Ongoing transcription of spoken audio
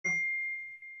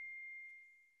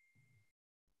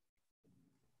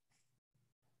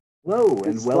Hello,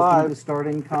 and It's welcome live. to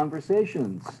Starting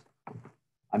Conversations.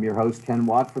 I'm your host, Ken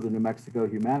Watt, for the New Mexico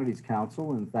Humanities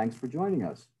Council, and thanks for joining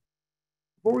us.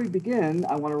 Before we begin,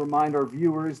 I want to remind our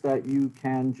viewers that you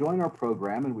can join our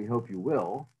program, and we hope you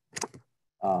will,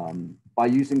 by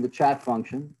using the chat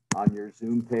function on your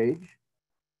Zoom page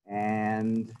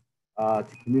and to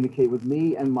communicate with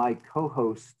me and my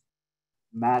co-host,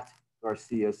 Matt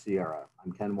Garcia Sierra.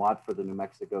 I'm Ken Watt for the New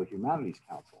Mexico Humanities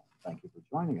Council. Thank you for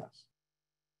joining us.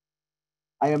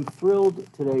 I am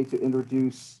thrilled today to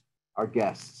introduce our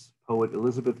guests, poet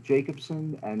Elizabeth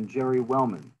Jacobson and Jerry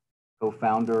Wellman,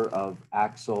 co-founder of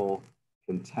Axel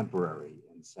Contemporary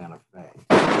in Santa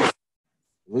Fe.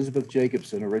 Elizabeth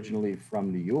Jacobson, originally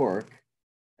from New York,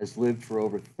 has lived for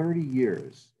over 30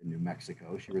 years in New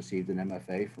Mexico. She received an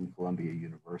MFA from Columbia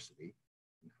University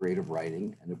in creative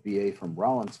writing and a BA from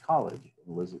Rollins College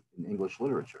in English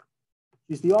literature.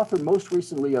 She's the author most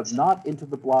recently of Not Into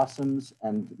the Blossoms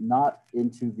and Not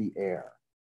Into the Air,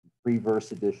 Free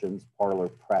Verse Editions, Parlor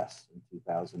Press in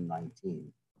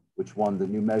 2019, which won the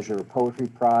New Measure Poetry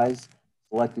Prize,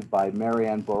 selected by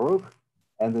Marianne Baruch,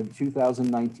 and the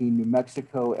 2019 New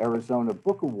Mexico Arizona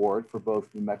Book Award for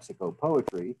both New Mexico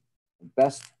Poetry and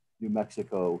Best New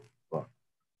Mexico Book.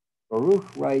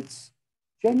 Baruch writes,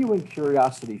 "Genuine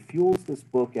curiosity fuels this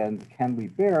book, and Can We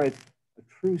Bear It? A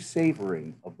true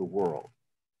savoring of the world."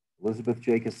 Elizabeth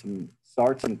Jacobson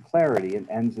starts in clarity and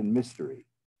ends in mystery,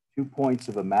 2 points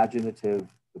of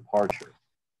imaginative departure.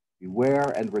 Beware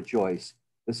and rejoice.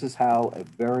 This is how a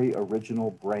very original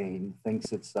brain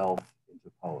thinks itself into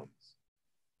poems.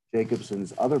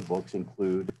 Jacobson's other books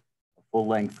include a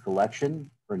full-length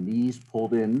collection, Her Knees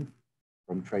Pulled In,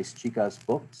 from Tres Chicas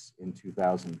Books in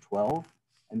 2012,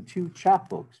 and 2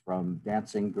 chapbooks from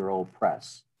Dancing Girl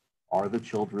Press, Are the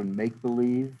Children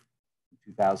Make-Believe,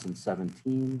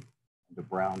 2017, and A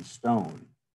Brown Stone,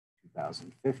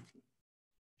 2015.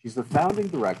 She's the founding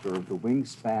director of the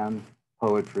Wingspan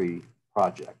Poetry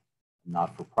Project, a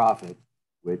not-for-profit,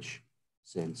 which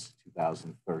since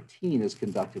 2013 has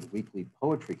conducted weekly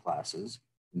poetry classes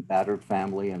in battered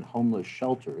family and homeless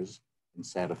shelters in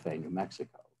Santa Fe, New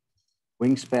Mexico.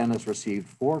 Wingspan has received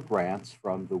 4 grants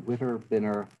from the Witter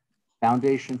Binner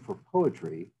Foundation for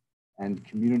Poetry and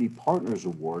Community Partners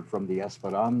Award from the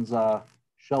Esperanza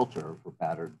Shelter for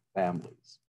Battered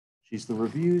Families. She's the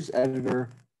reviews editor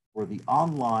for the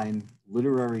online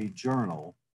literary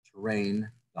journal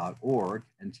Terrain.org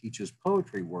and teaches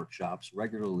poetry workshops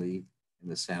regularly in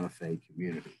the Santa Fe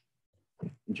community.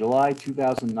 In July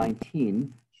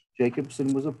 2019,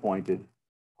 Jacobson was appointed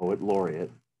Poet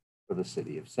Laureate for the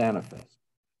city of Santa Fe.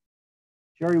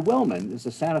 Jerry Wellman is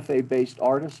a Santa Fe-based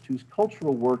artist whose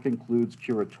cultural work includes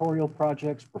curatorial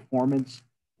projects, performance,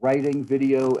 writing,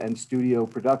 video, and studio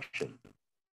production.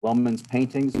 Wellman's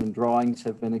paintings and drawings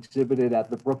have been exhibited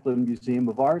at the Brooklyn Museum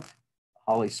of Art,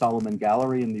 Holly Solomon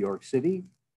Gallery in New York City,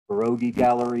 Pierogi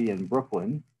Gallery in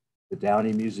Brooklyn, the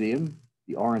Downey Museum,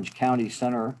 the Orange County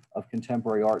Center of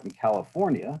Contemporary Art in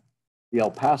California, the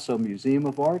El Paso Museum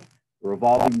of Art, the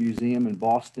Revolving Museum in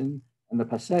Boston, and the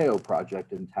Paseo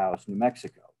Project in Taos, New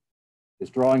Mexico. His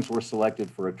drawings were selected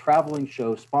for a traveling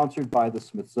show sponsored by the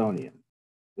Smithsonian.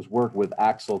 His work with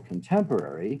Axel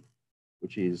Contemporary,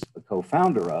 which he's a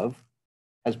co-founder of,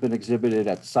 has been exhibited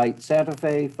at Site Santa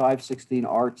Fe, 516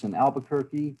 Arts in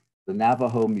Albuquerque, the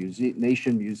Navajo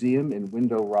Nation Museum in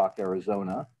Window Rock,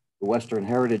 Arizona, the Western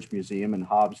Heritage Museum in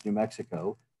Hobbs, New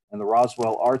Mexico, and the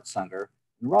Roswell Arts Center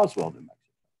in Roswell, New Mexico.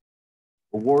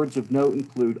 Awards of note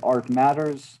include Art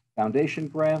Matters Foundation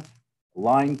Grant, a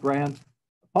Line Grant,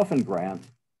 a Puffin Grant,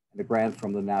 and a grant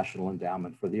from the National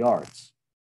Endowment for the Arts.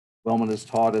 Wellman has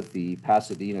taught at the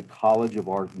Pasadena College of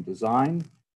Art and Design,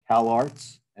 Cal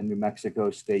Arts, and New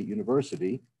Mexico State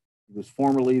University. He was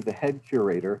formerly the head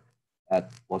curator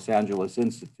at Los Angeles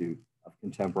Institute of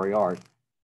Contemporary Art.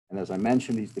 And as I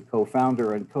mentioned, he's the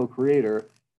co-founder and co-creator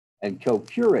and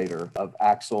co-curator of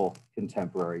Axel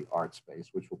Contemporary Art Space,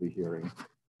 which we'll be hearing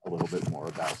a little bit more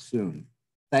about soon.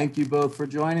 Thank you both for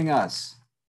joining us.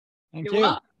 Thank You're you.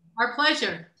 welcome. Our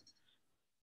pleasure.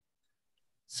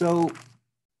 So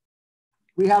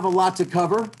we have a lot to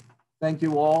cover. Thank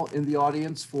you all in the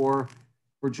audience for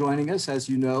joining us. As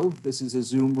you know, this is a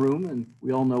Zoom room, and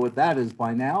we all know what that is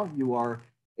by now. You are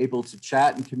able to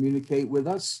chat and communicate with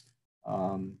us,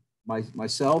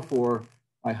 myself or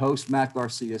my host, Matt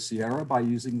Garcia Sierra, by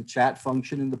using the chat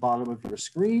function in the bottom of your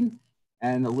screen.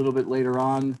 And a little bit later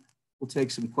on, we'll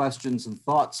take some questions and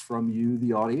thoughts from you,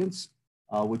 the audience,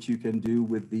 which you can do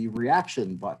with the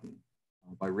reaction button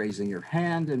by raising your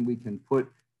hand, and we can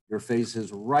put your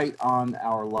faces right on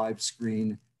our live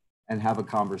screen and have a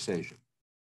conversation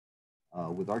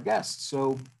with our guests.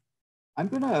 So I'm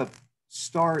going to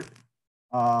start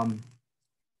by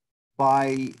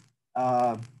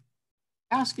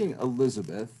asking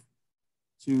Elizabeth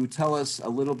to tell us a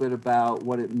little bit about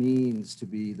what it means to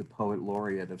be the Poet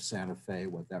Laureate of Santa Fe,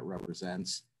 what that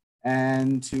represents,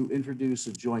 and to introduce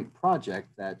a joint project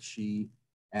that she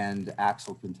and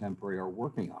Axel Contemporary are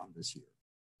working on this year.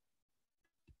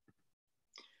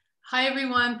 Hi,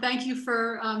 everyone. Thank you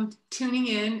for tuning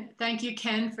in. Thank you,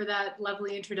 Ken, for that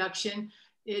lovely introduction.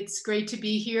 It's great to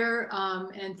be here.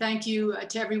 And thank you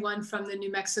to everyone from the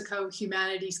New Mexico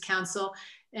Humanities Council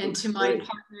and to my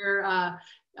partner,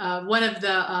 one of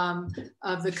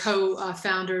the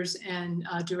co-founders and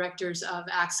directors of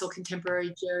Axel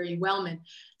Contemporary, Jerry Wellman.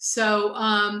 So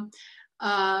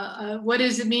what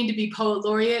does it mean to be Poet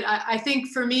Laureate? I think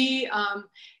for me,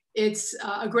 it's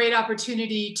a great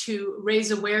opportunity to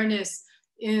raise awareness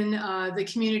in the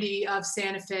community of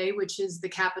Santa Fe, which is the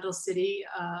capital city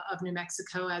of New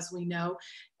Mexico, as we know,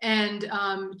 and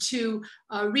to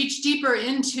reach deeper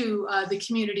into the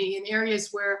community in areas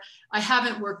where I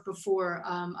haven't worked before.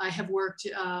 I have worked,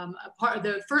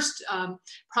 the first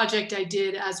project I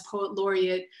did as Poet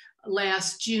Laureate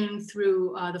last June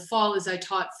through the fall is I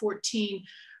taught 14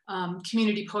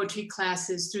 community poetry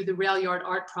classes through the Rail Yard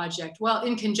Art Project, well,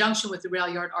 in conjunction with the Rail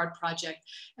Yard Art Project.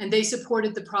 And they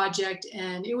supported the project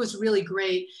and it was really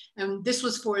great. And this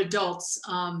was for adults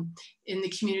in the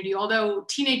community. Although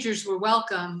teenagers were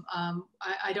welcome,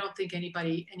 I don't think any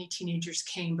teenagers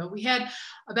came, but we had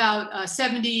about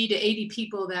 70 to 80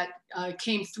 people that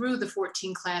came through the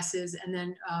 14 classes. And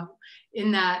then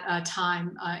in that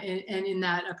time and in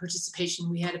that participation,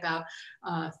 we had about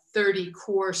 30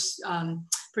 course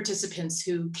participants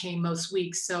who came most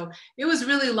weeks. So it was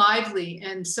really lively.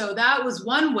 And so that was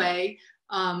one way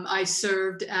I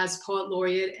served as Poet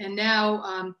Laureate. And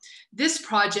now this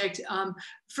project,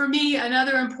 for me,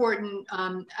 another important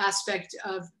aspect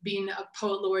of being a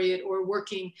Poet Laureate or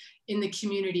working in the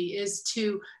community is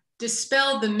to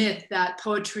dispel the myth that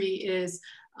poetry is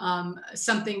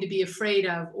something to be afraid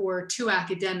of or too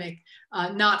academic,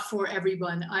 not for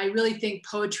everyone. I really think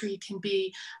poetry can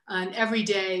be an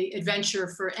everyday adventure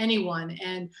for anyone,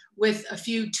 and with a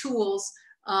few tools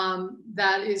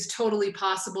that is totally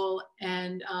possible.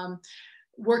 And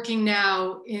working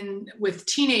now with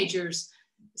teenagers.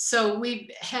 So we've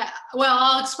had, well,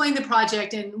 I'll explain the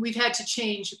project, and we've had to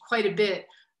change quite a bit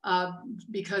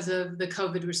because of the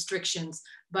COVID restrictions,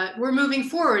 but we're moving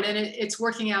forward and it's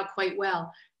working out quite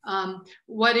well.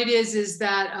 What it is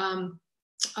that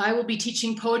I will be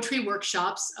teaching poetry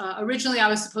workshops. Originally, I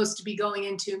was supposed to be going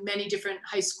into many different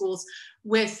high schools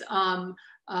with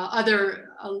other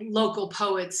local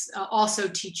poets also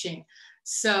teaching.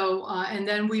 So, and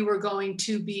then we were going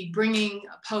to be bringing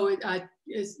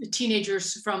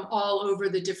teenagers from all over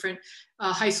the different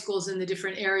high schools in the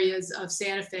different areas of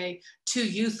Santa Fe to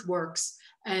YouthWorks.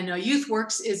 And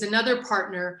YouthWorks is another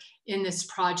partner in this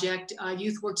project.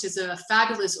 YouthWorks is a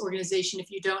fabulous organization.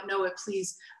 If you don't know it,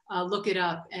 please look it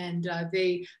up. And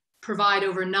they provide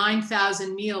over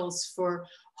 9,000 meals for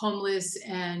homeless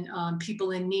and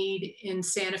people in need in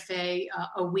Santa Fe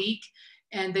a week.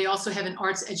 And they also have an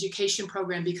arts education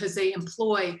program because they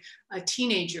employ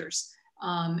teenagers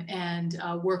and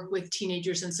work with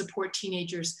teenagers and support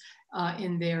teenagers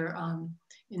in their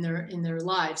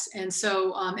lives. And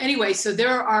so anyway, so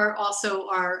there are also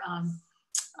our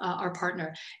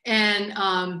partner. And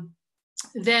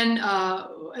then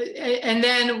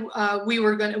we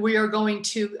are going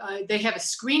to they have a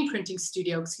screen printing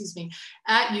studio, excuse me,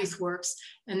 at YouthWorks,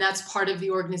 and that's part of the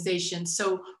organization.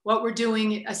 So what we're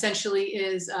doing essentially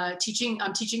is I'm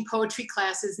teaching poetry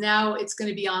classes. Now it's going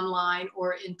to be online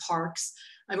or in parks.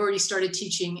 I've already started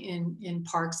teaching in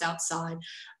parks outside.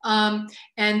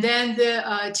 And then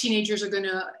the teenagers are going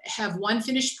to have one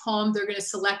finished poem. They're going to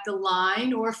select a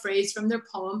line or a phrase from their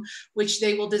poem, which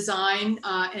they will design,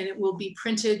 and it will be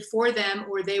printed for them,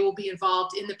 or they will be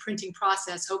involved in the printing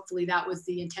process. Hopefully that was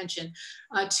the intention,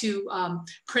 to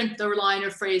print their line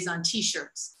or phrase on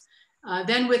t-shirts.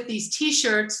 Then with these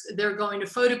t-shirts, they're going to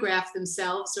photograph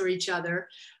themselves or each other.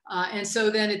 And so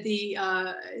then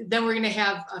then we're going to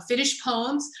have finished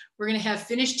poems, we're going to have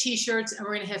finished t-shirts, and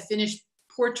we're going to have finished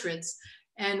portraits.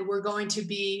 And we're going to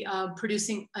be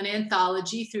producing an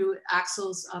anthology through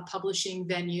Axel's publishing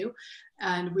venue.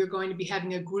 And we're going to be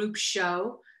having a group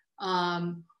show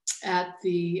at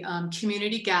the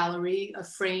community gallery of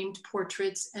framed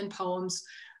portraits and poems,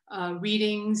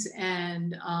 readings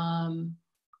and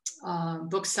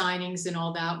book signings and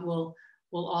all that will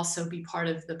also be part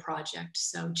of the project.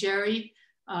 So Jerry,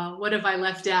 what have I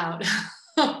left out?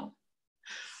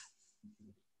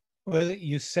 Well,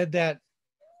 you said that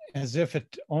as if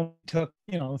it only took,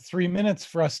 3 minutes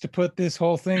for us to put this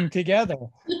whole thing together.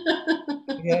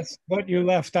 Yes, what you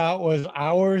left out was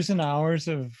hours and hours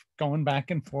of going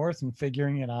back and forth and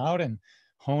figuring it out and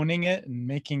honing it and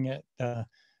making it and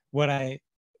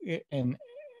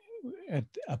it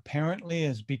apparently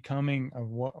is becoming a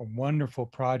wonderful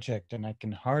project, and I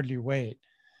can hardly wait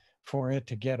for it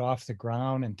to get off the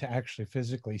ground and to actually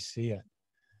physically see it.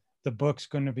 The book's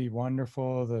going to be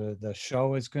wonderful. The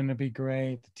show is going to be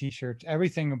great. The t-shirts,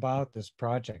 everything about this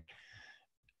project.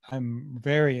 I'm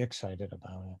very excited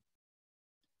about it.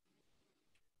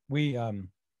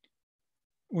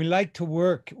 We like to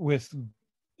work with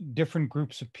different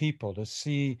groups of people to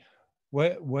see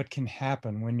what can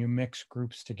happen when you mix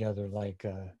groups together, like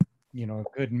a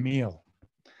good meal.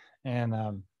 And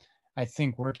I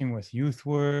think working with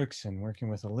YouthWorks and working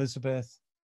with Elizabeth,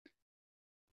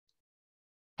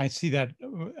 I see that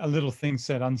a little thing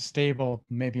said unstable.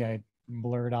 Maybe I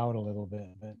blurred out a little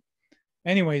bit, but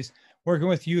anyways, working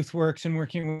with YouthWorks and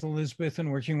working with Elizabeth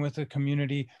and working with a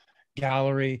community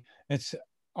gallery, it's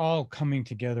all coming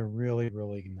together really,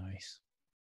 really nice.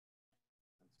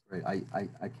 That's great.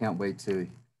 I can't wait to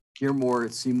hear more,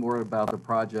 see more about the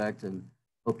project, and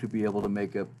hope to be able to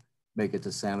make it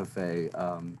to Santa Fe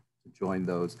to join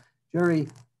those. Jerry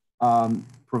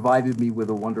provided me with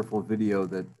a wonderful video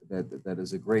that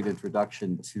is a great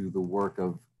introduction to the work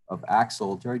of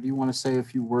Axel. Jerry, do you want to say a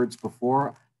few words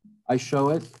before I show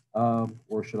it,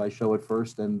 or should I show it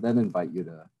first and then invite you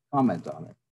to comment on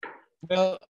it?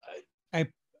 Well,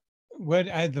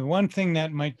 the one thing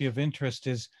that might be of interest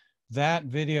is that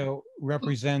video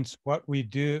represents what we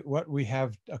do, what we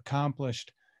have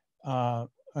accomplished,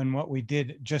 and what we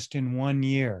did just in 1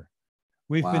 year.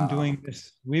 We've been doing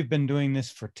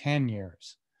this for 10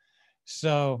 years.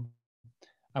 So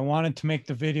I wanted to make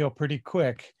the video pretty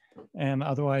quick, and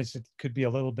otherwise it could be a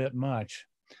little bit much.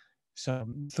 So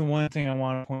it's the one thing I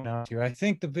want to point out to you. I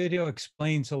think the video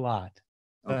explains a lot.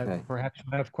 Okay. Perhaps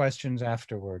you have questions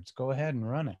afterwards. Go ahead and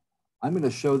run it. I'm going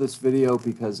to show this video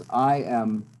because I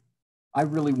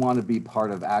really want to be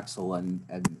part of Axel and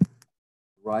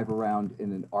drive around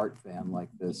in an art van like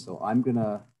this. So I'm going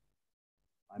to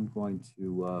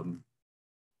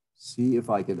see if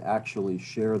I can actually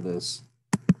share this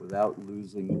without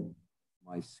losing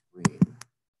my screen.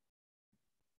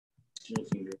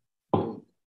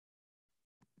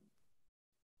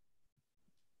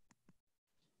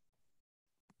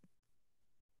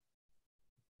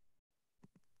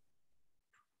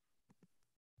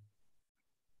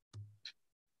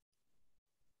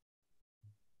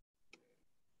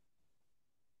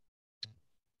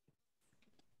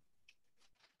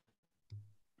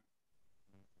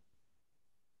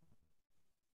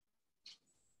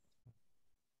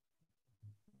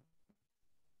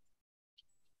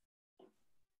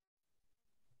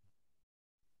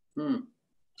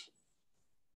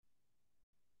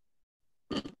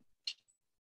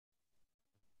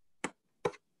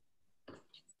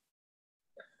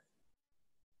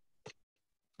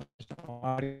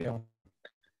 Audio.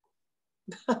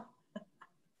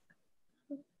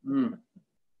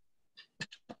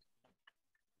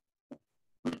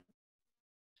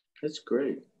 That's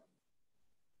great.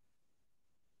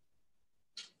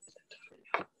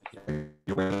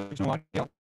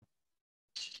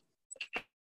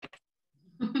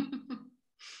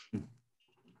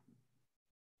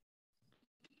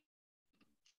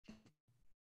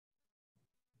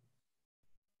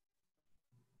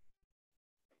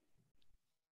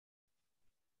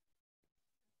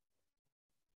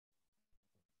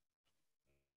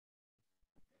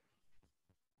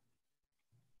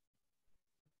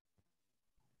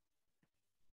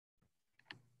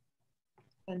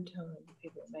 Until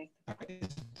people make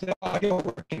Is the audio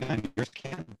working on yours,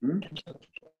 Ken?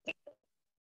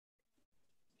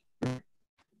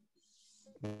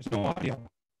 There's no audio.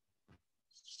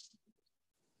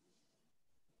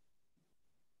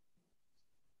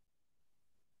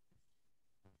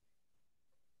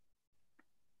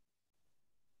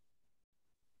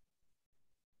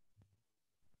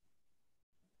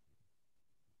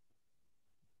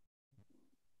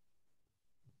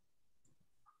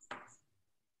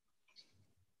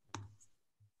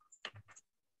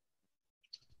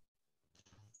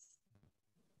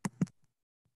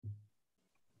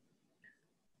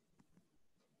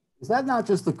 Is that not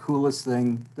just the coolest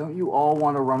thing? Don't you all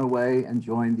want to run away and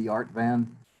join the art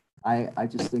van? I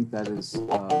just think that is.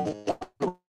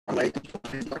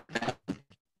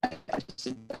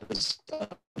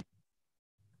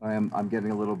 I'm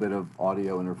getting a little bit of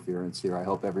audio interference here. I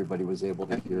hope everybody was able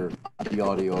to hear the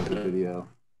audio of the video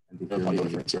and to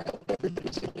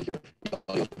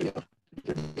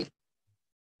hear me.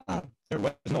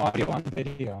 audio on the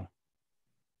video.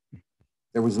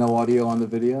 There was no audio on the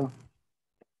video?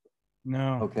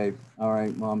 No. Okay, all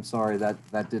right, well, I'm sorry that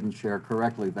didn't share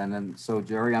correctly then. And so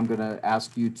Jerry, I'm gonna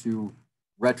ask you to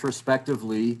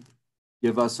retrospectively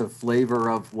give us a flavor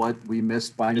of what we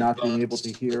missed by not being able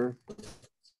to hear.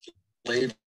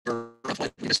 Flavor of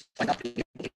what we missed by not being able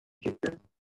to hear.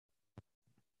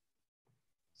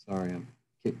 Sorry,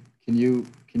 can you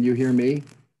hear me?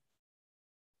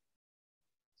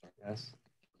 Yes.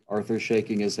 Arthur's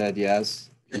shaking his head, yes.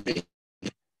 That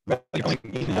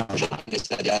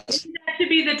should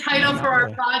be the title for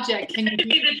our project. Can you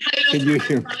be the title? Can you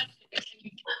hear me?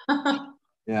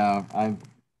 Yeah,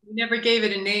 We never gave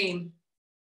it a name.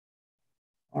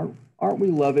 Aren't we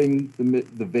loving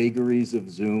the vagaries of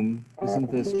Zoom? Isn't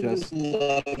this just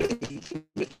the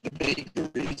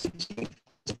vagaries of Zoom?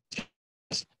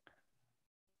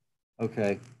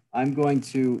 Okay, I'm going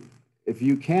to, if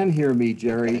you can hear me,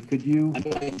 Jerry, could you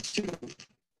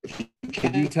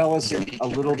tell us a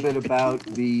little bit about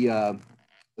the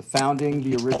founding,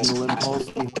 the original impulse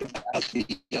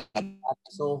behind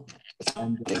Axel,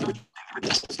 and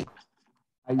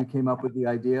how you came up with the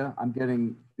idea? I'm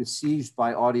getting besieged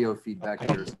by audio feedback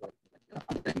here.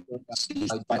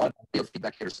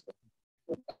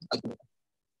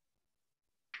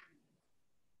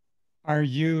 Are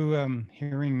you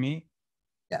hearing me?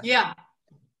 Yeah.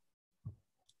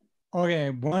 Okay,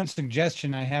 one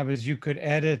suggestion I have is you could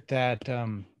edit that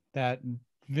that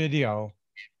video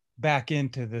back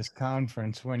into this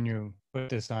conference when you put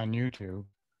this on YouTube,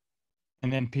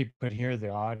 and then people could hear the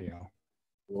audio.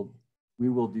 Well, we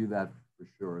will do that for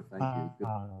sure. Thank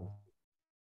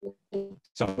you.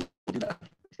 So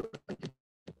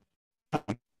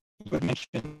you had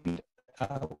mentioned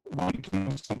wanting to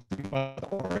know something about the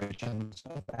origins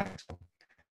of Axel.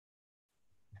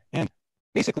 And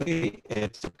basically,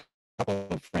 it's a couple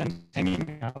of friends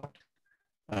hanging out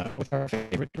with our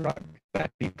favorite drug, that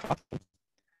being coffee.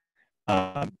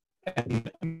 And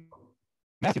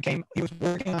Matthew came, he was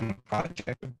working on a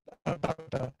project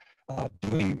about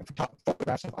doing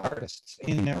photographs of artists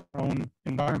in their own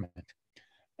environment.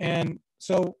 And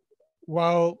so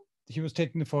while he was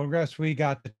taking the photographs, we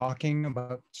got to talking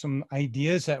about some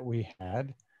ideas that we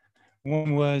had.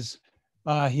 One was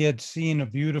he had seen a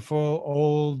beautiful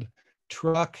old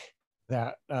truck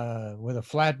that with a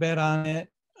flatbed on it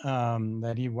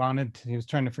that he was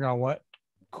trying to figure out what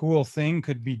cool thing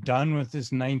could be done with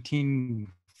this 1940s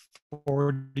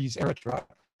era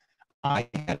truck. I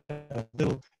had a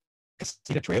little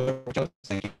casita trailer, which I was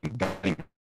thinking of gutting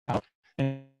out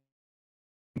and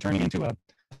turning into a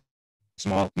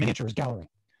small miniatures gallery.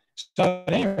 So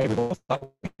at any rate, we both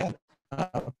thought we had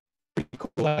a pretty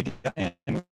cool idea, and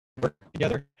we worked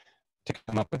together to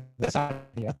come up with this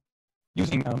idea.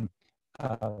 Using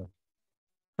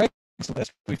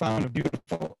Craigslist, we found a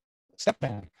beautiful step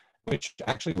van, which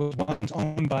actually was once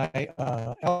owned by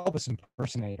Elvis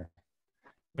impersonator,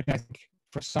 which I think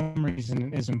for some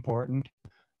reason is important.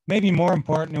 Maybe more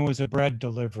important, it was a bread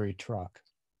delivery truck.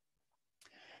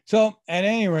 So at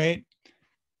any rate,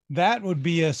 that would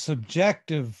be a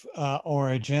subjective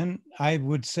origin. I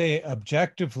would say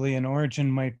objectively, an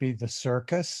origin might be the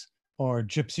circus or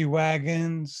gypsy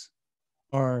wagons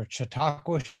or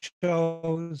Chautauqua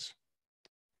shows,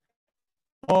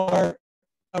 or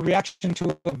a reaction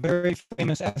to a very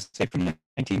famous essay from the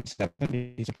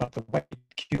 1970s about the white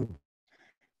cube.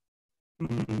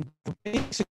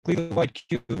 Basically, the white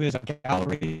cube is a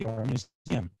gallery or a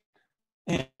museum.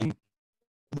 And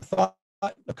the thought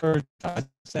occurred to us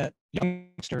that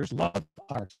youngsters love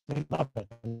art. They love it.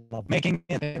 They love making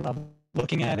it. They love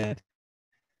looking at it.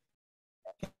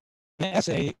 In the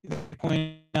essay, they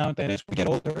point out that as we get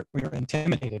older, we are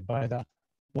intimidated by the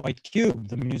white cube,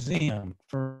 the museum,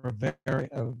 for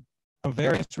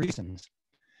various reasons.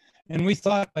 And we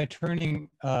thought by turning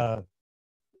an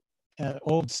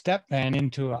old step van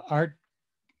into an art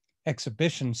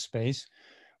exhibition space,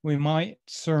 we might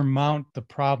surmount the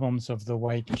problems of the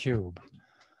white cube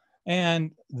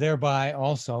and thereby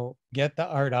also get the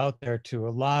art out there to a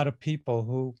lot of people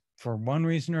who, for one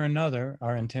reason or another,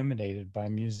 are intimidated by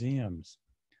museums.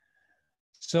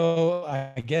 So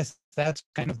I guess that's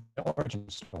kind of the origin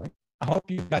story. I hope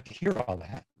you got to hear all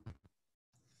that.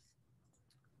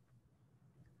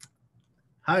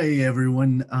 Hi,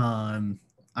 everyone. I'm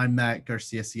Matt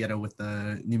Garcia Sierra with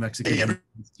the New Mexico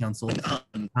Council.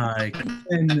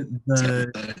 And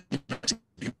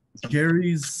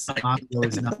Jerry's audio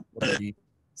is not working,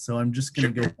 so I'm just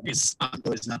going to go.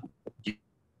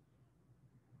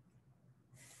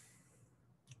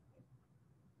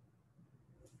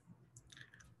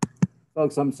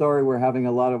 Folks, I'm sorry we're having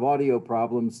a lot of audio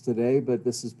problems today, but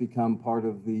this has become part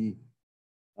of the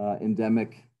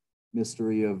endemic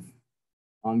mystery of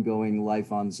ongoing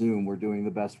life on Zoom. We're doing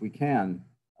the best we can.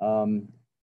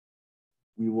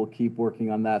 We will keep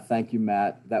working on that. Thank you,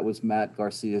 Matt. That was Matt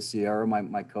Garcia Sierra,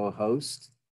 my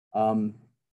co-host.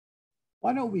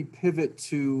 Why don't we pivot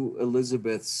to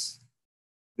Elizabeth's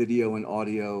video and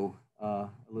audio?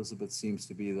 Elizabeth seems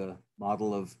to be the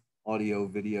model of audio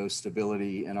video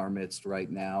stability in our midst right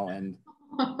now. And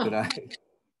could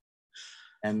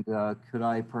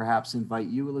I perhaps invite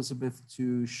you, Elizabeth,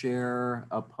 to share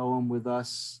a poem with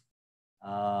us?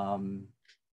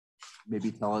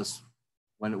 Maybe tell us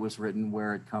when it was written,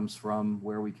 where it comes from,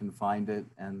 where we can find it,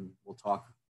 and we'll talk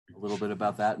a little bit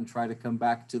about that and try to come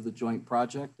back to the joint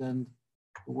project and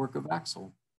the work of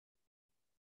Axel.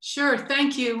 Sure,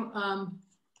 thank you,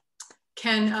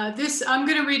 Ken. I'm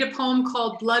going to read a poem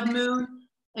called Blood Moon,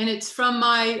 and it's from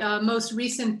my most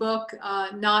recent book,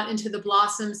 Not Into the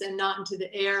Blossoms and Not Into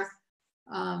the Air.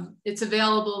 It's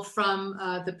available from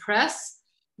the press,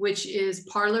 which is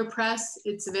Parlor Press.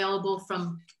 It's available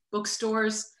from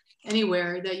bookstores,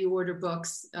 anywhere that you order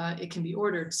books, it can be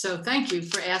ordered. So thank you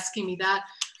for asking me that.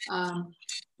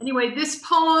 Anyway, this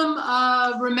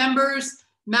poem remembers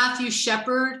Matthew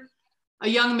Shepard, a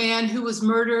young man who was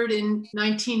murdered in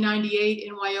 1998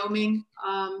 in Wyoming.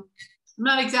 I'm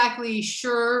not exactly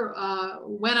sure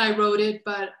when I wrote it,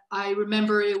 but I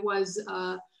remember it was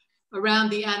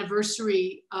around the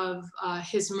anniversary of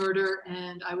his murder,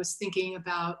 and I was thinking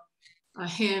about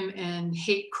him and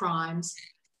hate crimes.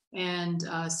 And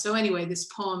so anyway, this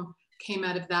poem came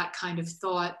out of that kind of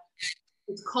thought.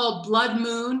 It's called Blood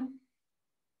Moon,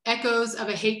 Echoes of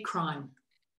a Hate Crime.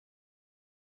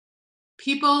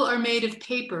 People are made of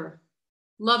paper,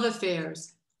 love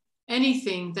affairs,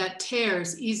 anything that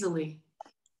tears easily.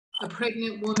 A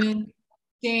pregnant woman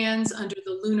stands under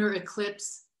the lunar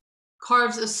eclipse,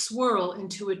 carves a swirl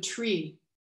into a tree.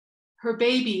 Her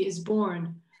baby is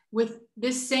born with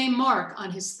this same mark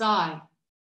on his thigh.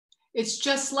 It's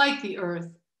just like the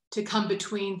earth to come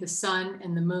between the sun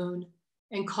and the moon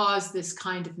and cause this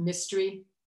kind of mystery.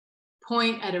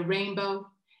 Point at a rainbow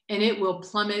and it will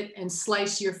plummet and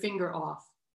slice your finger off.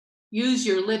 Use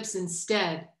your lips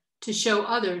instead to show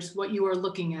others what you are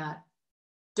looking at.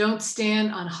 Don't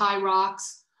stand on high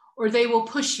rocks or they will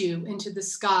push you into the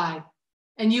sky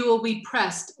and you will be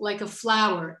pressed like a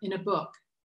flower in a book.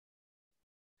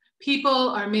 People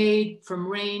are made from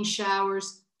rain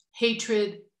showers,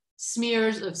 hatred,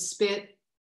 smears of spit,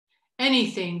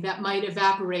 anything that might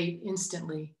evaporate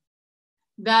instantly.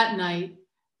 That night,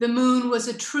 the moon was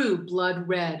a true blood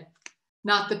red,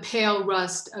 not the pale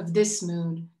rust of this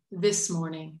moon this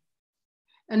morning.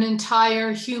 An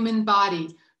entire human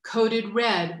body coated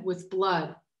red with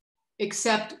blood,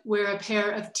 except where a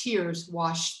pair of tears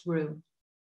washed through.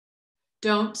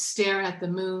 Don't stare at the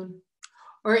moon,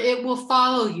 or it will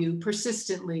follow you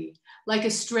persistently like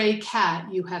a stray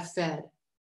cat you have fed.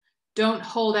 Don't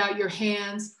hold out your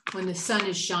hands when the sun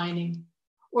is shining,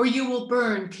 or you will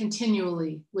burn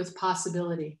continually with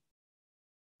possibility.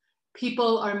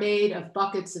 People are made of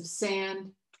buckets of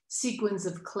sand, sequins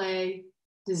of clay,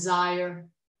 desire,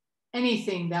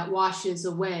 anything that washes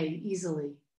away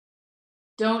easily.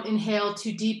 Don't inhale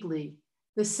too deeply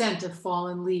the scent of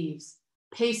fallen leaves,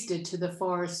 pasted to the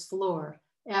forest floor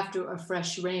after a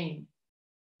fresh rain,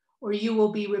 or you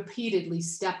will be repeatedly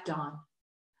stepped on.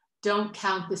 Don't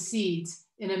count the seeds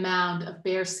in a mound of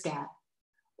bear scat,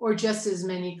 or just as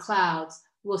many clouds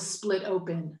will split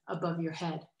open above your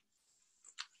head.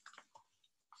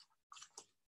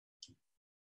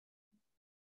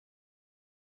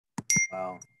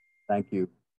 Wow, thank you.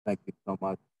 Thank you so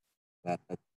much. That's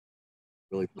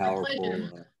really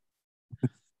powerful,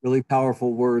 really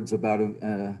powerful words about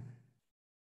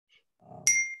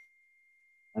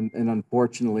and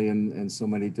unfortunately in so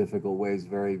many difficult ways,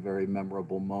 very, very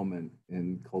memorable moment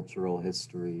in cultural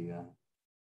history.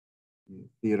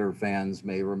 Theater fans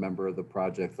may remember the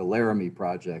project, the Laramie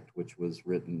Project, which was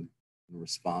written in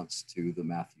response to the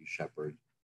Matthew Shepard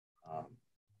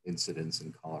incidents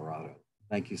in Colorado.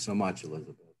 Thank you so much,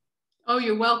 Elizabeth. Oh,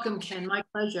 you're welcome, Ken. My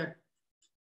pleasure.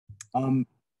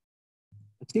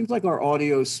 It seems like our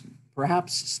audio's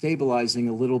perhaps stabilizing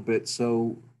a little bit,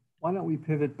 so why don't we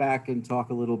pivot back and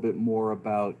talk a little bit more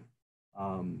about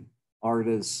art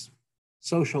as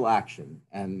social action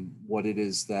and what it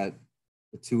is that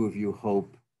the two of you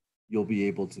hope you'll be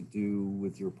able to do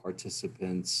with your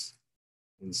participants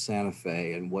in Santa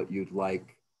Fe, and what you'd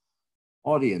like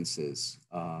audiences,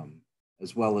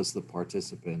 as well as the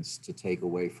participants, to take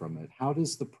away from it. How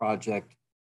does the project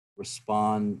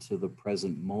respond to the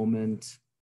present moment?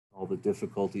 all the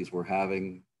difficulties we're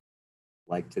having,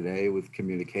 like today, with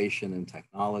communication and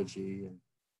technology. And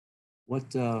what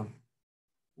do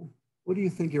you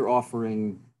think you're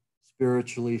offering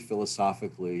spiritually,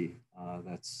 philosophically,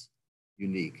 that's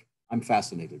unique? I'm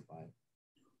fascinated by it.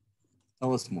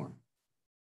 Tell us more.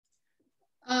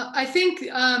 I think,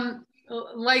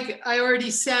 like I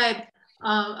already said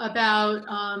about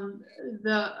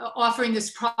offering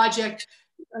this project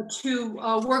to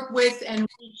work with and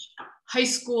reach high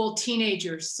school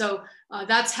teenagers. So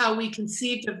that's how we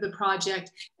conceived of the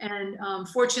project. And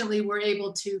fortunately, we're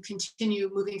able to continue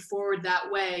moving forward that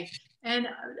way. And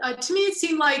to me, it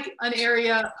seemed like an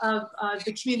area of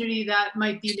the community that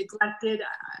might be neglected.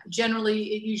 Generally,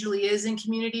 it usually is in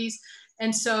communities.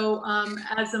 And so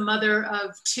as a mother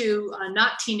of two,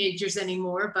 not teenagers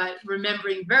anymore, but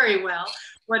remembering very well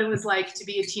what it was like to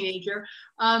be a teenager,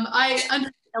 I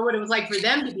understand what it was like for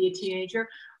them to be a teenager.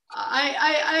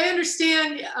 I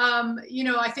understand, you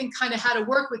know, I think kind of how to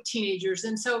work with teenagers.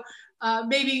 And so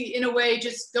maybe in a way,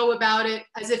 just go about it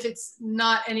as if it's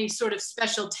not any sort of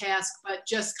special task, but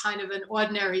just kind of an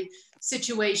ordinary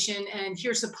situation. And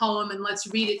here's a poem and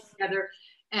let's read it together.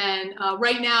 And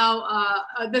right now,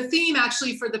 the theme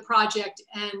actually for the project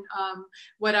and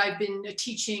what I've been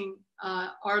teaching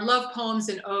are love poems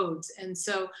and odes. And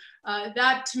so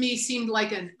that to me seemed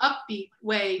like an upbeat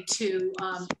way to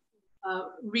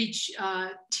reach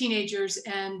teenagers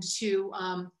and to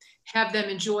have them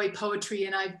enjoy poetry.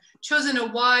 And I've chosen a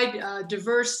wide,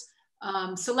 diverse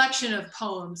selection of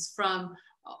poems from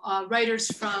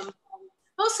writers from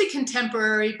mostly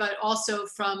contemporary, but also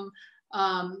from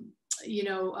you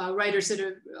know, writers that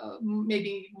are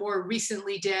maybe more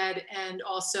recently dead, and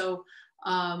also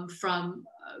from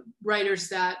writers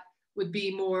that would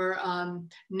be more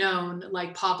known,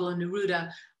 like Pablo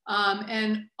Neruda.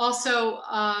 And also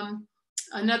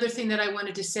another thing that I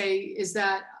wanted to say is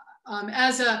that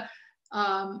as a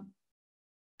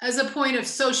point of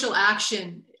social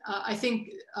action, I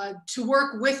think to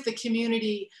work with the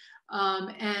community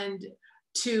and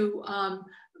to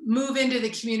move into the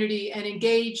community and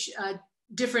engage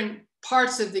different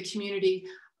parts of the community,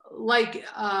 like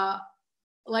how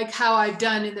I've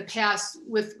done in the past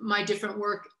with my different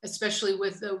work, especially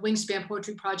with the Wingspan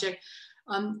Poetry Project,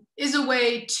 is a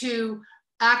way to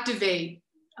activate,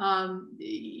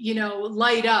 you know,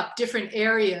 light up different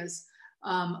areas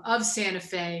of Santa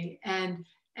Fe and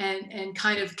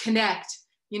kind of connect,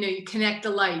 you know, you connect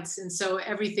the lights. And so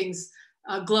everything's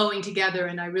glowing together.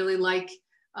 And I really like,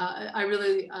 I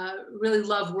really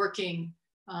love working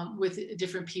with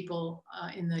different people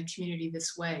in the community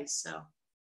this way. So,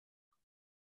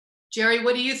 Jerry,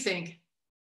 what do you think?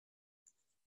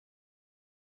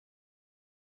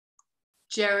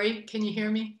 Jerry, can you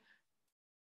hear me?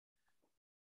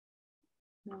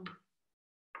 No.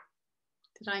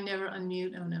 Did I never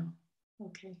unmute? Oh no.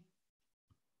 Okay.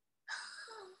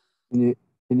 Can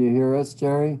you hear us,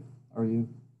 Jerry? Are you?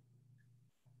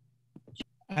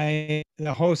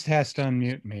 The host has to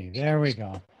unmute me. There we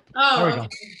go. Oh, there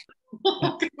we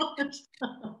okay.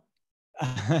 go.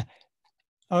 Oh,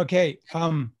 okay.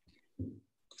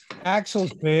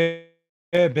 Axel's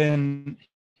been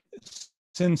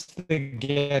since the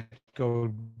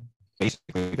get-go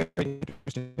basically very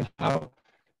interested in how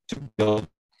to build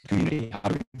community, how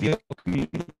to reveal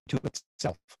community to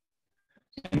itself.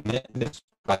 And this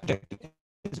project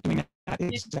is doing that.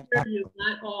 Exactly.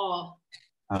 Not all.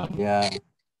 Yeah.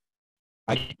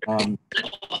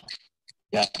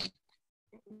 Yeah.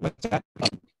 What's that? You're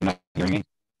not hearing me?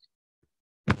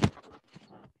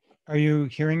 Are you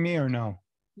hearing me or no?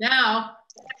 Now,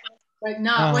 but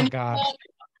not Oh, when God.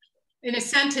 In a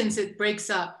sentence, it breaks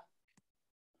up.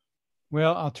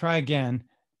 Well, I'll try again.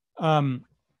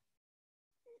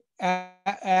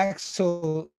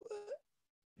 Axel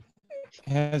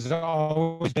has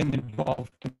always been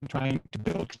involved in trying to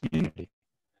build community.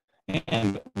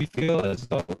 And we feel as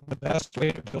though the best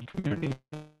way to build community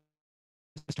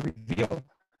is to reveal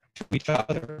to each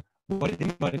other what it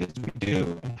is we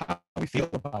do and how we feel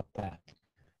about that.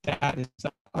 That is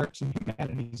the arts and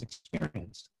humanities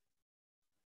experience.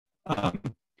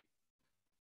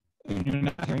 You're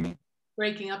not hearing me?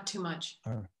 Breaking up too much.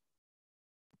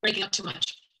 Breaking up too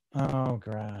much. Oh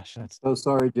gosh, that's So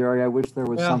sorry, Jerry. I wish there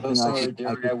was something I could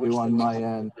do on my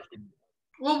end.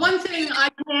 Well, one thing I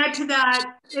can add to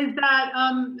that is that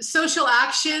social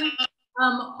action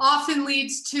often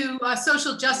leads to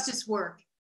social justice work.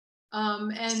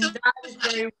 And that is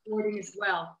very rewarding as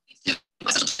well.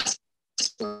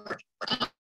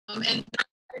 And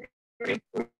very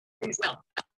rewarding as well.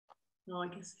 No, I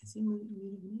guess is he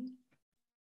muted me?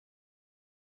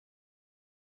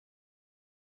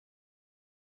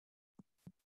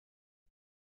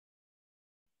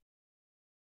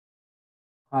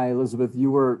 Hi, Elizabeth.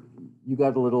 You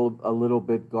got a little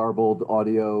bit garbled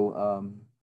audio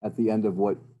at the end of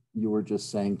what you were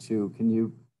just saying too. Can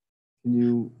you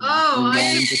Oh, I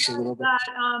rewind just just a little bit?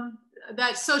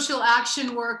 that social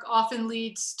action work often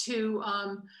leads to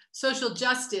social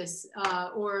justice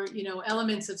or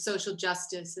elements of social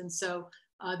justice, and so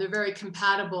they're very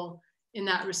compatible in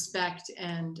that respect.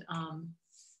 And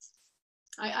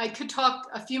I could talk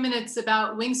a few minutes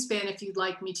about Wingspan if you'd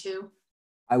like me to.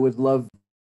 I would love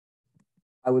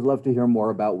to hear more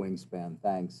about Wingspan.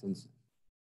 Thanks.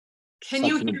 Can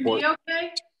you hear me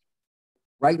okay?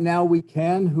 Right now we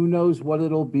can. Who knows what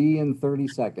it'll be in 30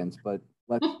 seconds, but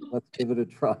let's give it a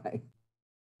try.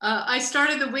 I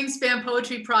started the Wingspan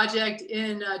Poetry Project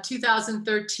in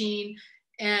 2013,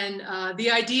 and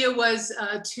the idea was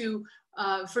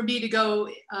for me to go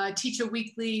teach a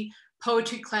weekly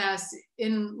poetry class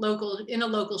in a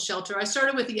local shelter. I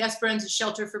started with the Esperanza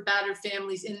Shelter for Battered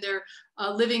Families in their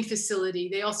living facility.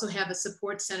 They also have a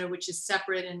support center which is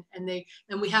separate, and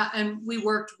we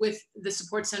worked with the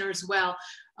support center as well.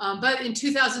 But in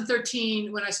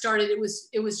 2013, when I started, it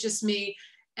was just me,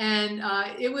 and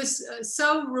it was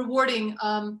so rewarding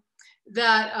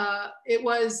that it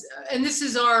was. And this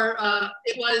is our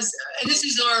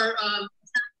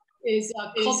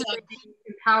cultivating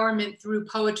empowerment through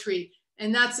poetry.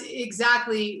 And that's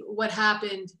exactly what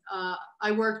happened.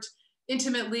 I worked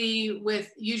intimately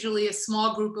with usually a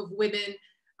small group of women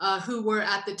who were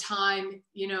at the time,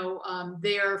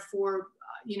 there for,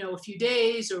 a few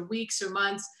days or weeks or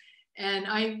months. And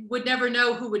I would never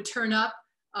know who would turn up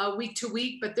week to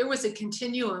week, but there was a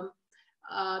continuum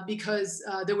because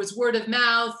there was word of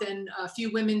mouth, and a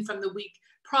few women from the week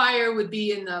prior would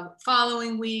be in the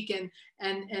following week, and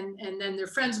then their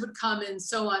friends would come and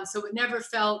so on. So it never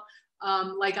felt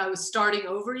like I was starting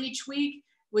over each week,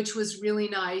 which was really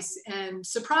nice and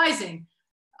surprising.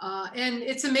 And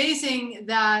it's amazing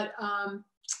that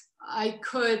I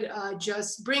could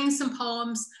just bring some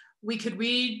poems. We could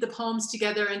read the poems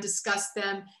together and discuss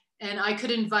them. And I could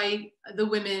invite the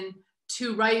women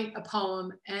to write a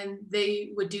poem, and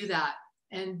they would do that.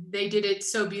 And they did it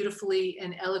so beautifully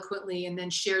and eloquently, and then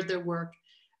shared their work,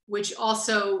 which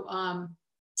also,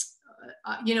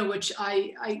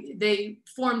 they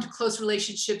formed close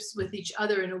relationships with each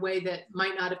other in a way that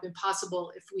might not have been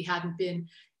possible if we hadn't been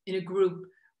in a group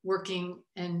working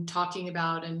and talking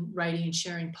about and writing and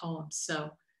sharing poems.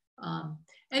 So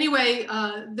anyway,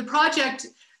 the project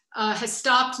has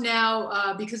stopped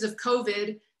now because of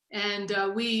COVID. And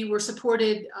we were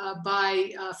supported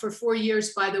for 4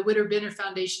 years by the Witter Binner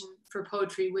Foundation for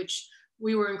Poetry, which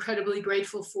we were incredibly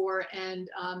grateful for. And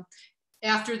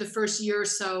after the first year or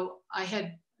so, I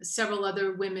had several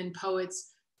other women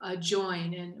poets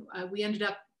join. And we ended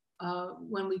up,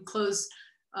 when we closed,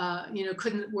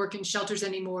 couldn't work in shelters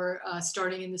anymore,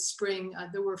 starting in the spring,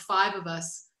 there were 5 of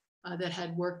us that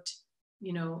had worked,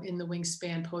 in the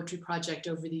Wingspan Poetry Project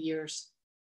over the years.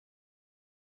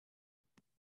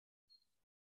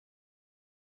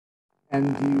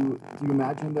 And do you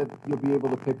imagine that you'll be able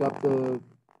to pick up the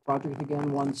project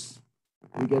again once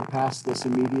we get past this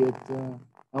immediate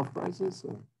health crisis?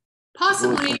 Or?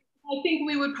 Possibly. I think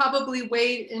we would probably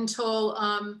wait until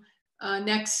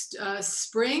next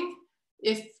spring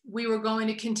if we were going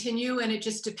to continue, and it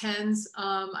just depends.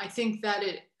 I think that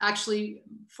it actually,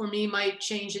 for me, might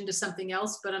change into something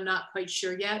else, but I'm not quite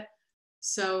sure yet.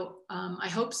 So I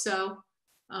hope so,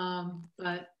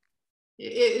 but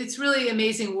it's really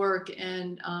amazing work.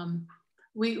 And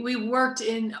we worked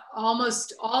in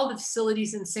almost all the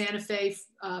facilities in Santa Fe,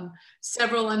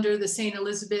 several under the St.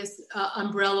 Elizabeth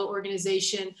umbrella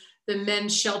organization, the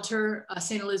men's shelter,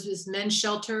 St. Elizabeth's men's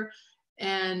shelter,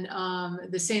 and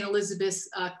the St. Elizabeth's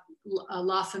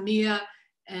La Familia,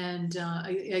 and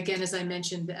again, as I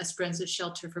mentioned, the Esperanza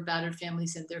Shelter for Battered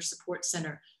Families and their support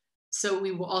center. So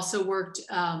we also worked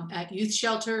at youth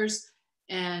shelters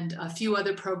and a few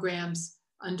other programs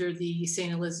under the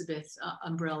St. Elizabeth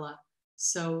umbrella.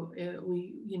 So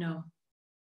we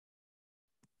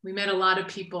met a lot of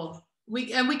people.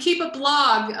 We keep a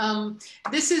blog.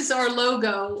 This is our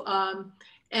logo,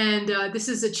 and this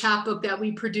is a chapbook that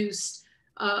we produced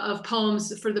of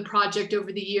poems for the project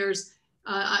over the years.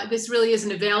 This really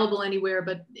isn't available anywhere,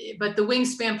 but the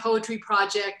Wingspan Poetry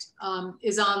Project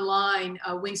is online,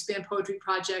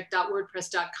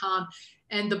 wingspanpoetryproject.wordpress.com.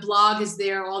 And the blog is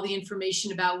there, all the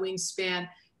information about Wingspan,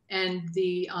 and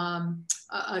the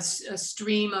a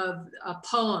stream of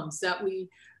poems that we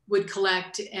would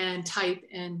collect and type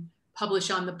and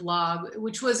publish on the blog,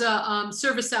 which was a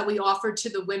service that we offered to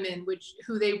the women,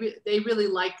 who they really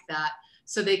liked that,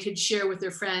 so they could share with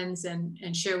their friends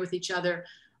and share with each other.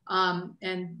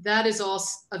 And that is all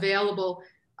available.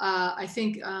 I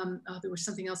think oh, there was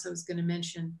something else I was going to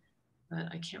mention, but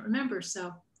I can't remember.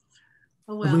 So,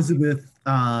 oh well. Elizabeth,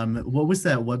 what was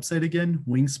that website again?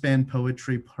 Wingspan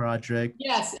Poetry Project.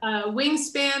 Yes,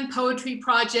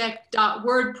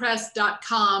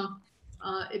 wingspanpoetryproject.wordpress.com,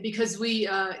 because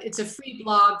it's a free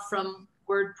blog from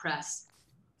WordPress.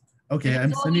 Okay,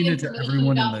 I'm All the sending it to information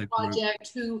everyone in about the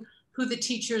project, group. who the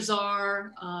teachers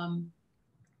are,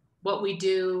 what we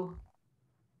do.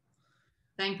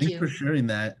 Thanks for sharing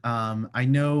that. I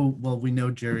know, well, we know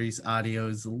Jerry's audio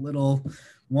is a little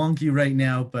wonky right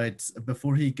now, but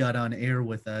before he got on air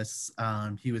with us,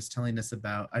 he was telling us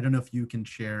about, I don't know if you can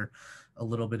share a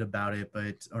little bit about it,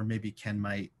 but, or maybe Ken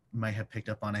might have picked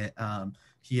up on it.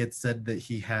 He had said that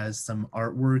he has some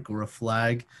artwork or a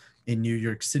flag in New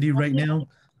York City right now.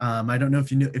 I don't know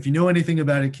if you know anything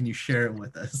about it. Can you share it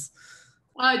with us?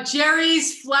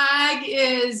 Jerry's flag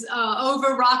is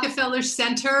over Rockefeller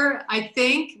Center, I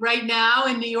think, right now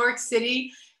in New York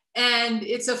City. And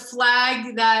it's a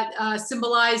flag that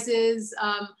symbolizes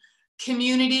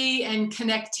community and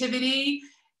connectivity,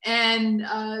 and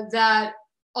that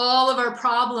all of our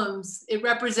problems, it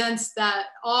represents that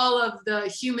all of the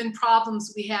human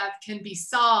problems we have can be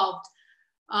solved.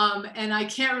 And I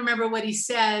can't remember what he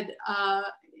said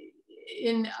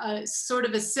in a sort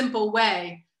of a simple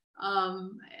way.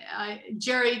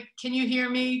 Jerry, can you hear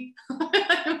me?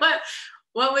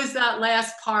 what was that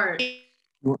last part?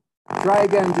 Try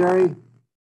again, Jerry.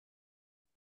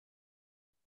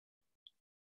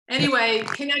 Anyway,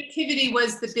 connectivity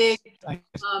was the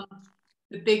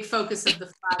big focus of the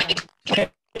flag.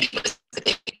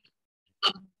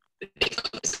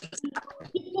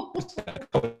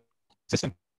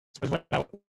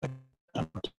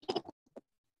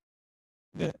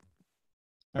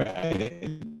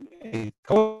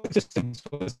 Coexistence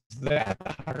was at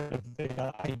the heart of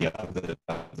the idea of the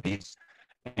piece.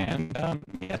 And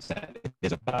yes, it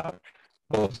is about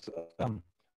both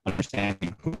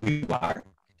understanding who you are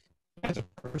as a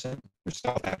person, your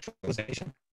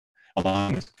self-actualization,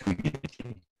 along with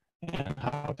community, and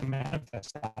how to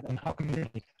manifest that, and how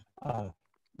community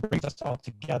brings us all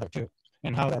together too,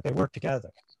 and how that they work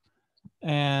together.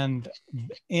 And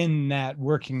in that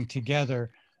working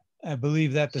together, I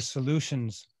believe that the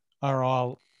solutions are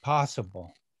all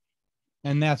possible.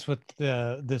 And that's what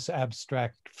this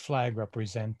abstract flag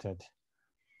represented.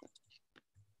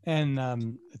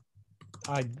 And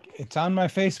it's on my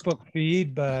Facebook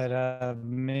feed, but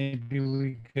maybe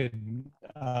we could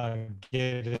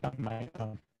get it on my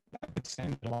I could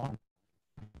send it along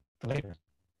later.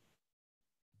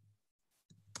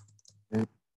 In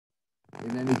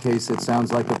any case, it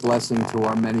sounds like a blessing to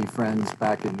our many friends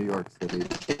back in New York City.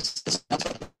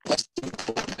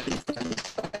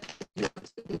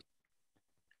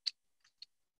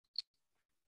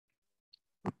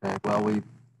 Okay, well, I'm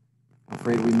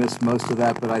afraid we missed most of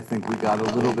that, but I think we got a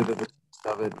little bit of the gist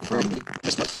of it from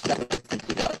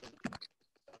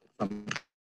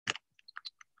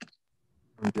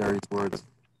Jerry's words.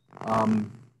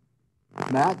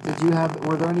 Matt,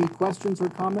 were there any questions or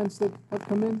comments that have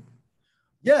come in?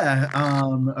 Yeah,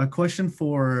 a question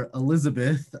for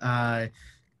Elizabeth.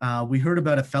 We heard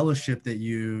about a fellowship that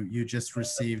you just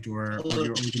received, or your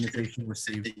organization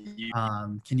received.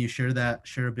 Can you share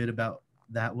a bit about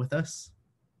that with us?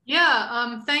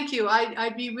 Yeah, thank you.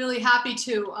 I'd be really happy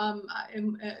to.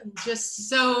 I'm just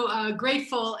so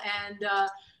grateful and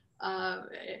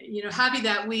happy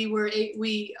that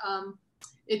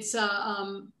it's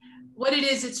what it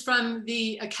is. It's from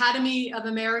the Academy of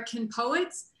American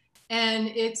Poets, and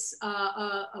it's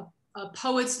a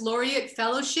Poets Laureate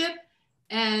Fellowship,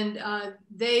 and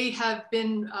they have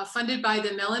been funded by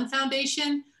the Mellon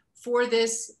Foundation for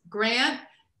this grant.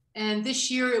 And this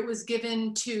year it was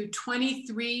given to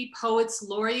 23 Poets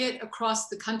Laureate across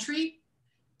the country.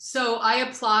 So I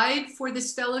applied for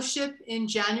this fellowship in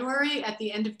January. At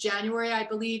the end of January, I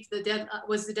believe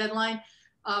was the deadline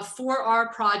for our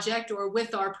project, or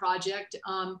with our project.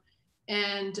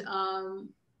 And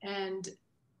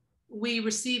we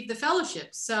received the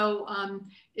fellowship. So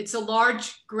it's a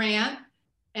large grant,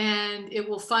 and it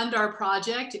will fund our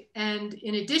project. And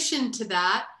in addition to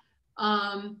that,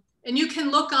 and you can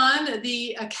look on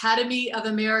the Academy of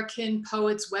American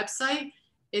Poets website.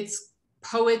 It's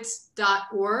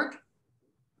poets.org.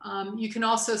 You can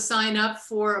also sign up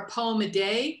for a poem a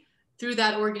day through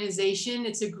that organization.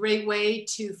 It's a great way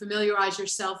to familiarize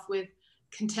yourself with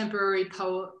contemporary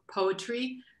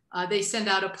poetry. They send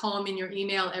out a poem in your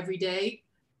email every day.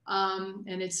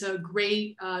 And it's a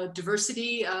great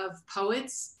diversity of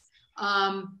poets.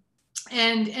 And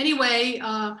anyway,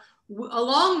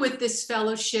 along with this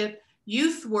fellowship,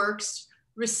 YouthWorks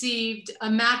received a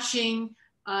matching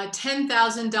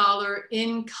 $10,000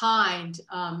 in kind.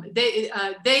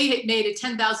 They made a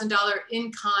 $10,000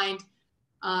 in kind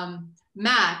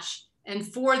match. And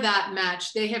for that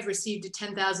match, they have received a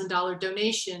 $10,000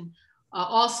 donation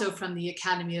also from the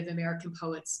Academy of American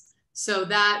Poets. So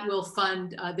that will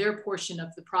fund their portion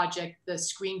of the project, the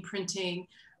screen printing,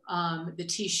 the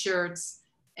t-shirts,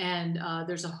 and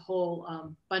there's a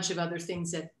whole bunch of other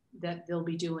things that they'll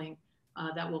be doing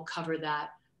that will cover that,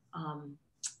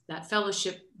 that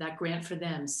fellowship, that grant for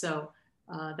them. So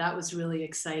that was really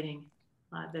exciting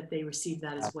that they received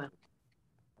that as well.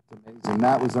 That's amazing.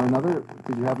 Matt, was there another,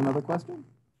 did you have another question?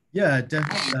 Yeah,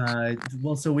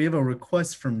 well, so we have a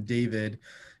request from David.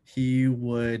 He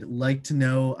would like to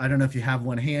know, I don't know if you have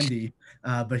one handy,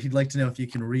 but he'd like to know if you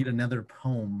can read another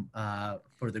poem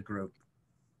for the group.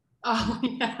 Oh,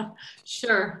 yeah,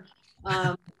 sure.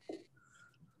 I'd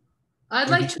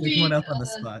like to read one up on the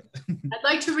spot. I'd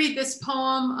like to read this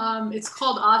poem. It's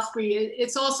called Osprey.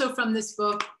 It's also from this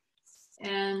book.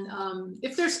 And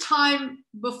if there's time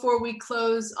before we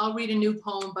close, I'll read a new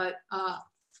poem, but I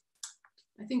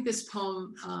think this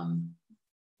poem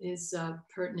is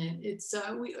pertinent. It's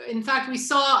in fact, we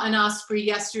saw an osprey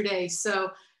yesterday,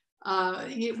 so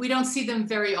we don't see them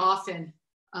very often.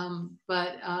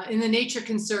 But in the Nature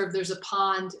Conserve, there's a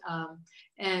pond,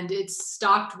 and it's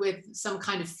stocked with some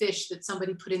kind of fish that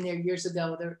somebody put in there years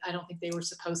ago. I don't think they were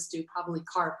supposed to, probably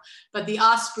carp. But the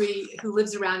osprey who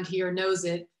lives around here knows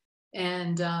it.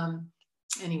 And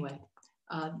anyway,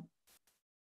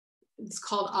 it's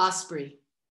called Osprey.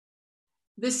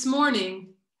 This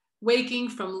morning, waking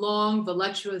from long,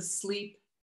 voluptuous sleep,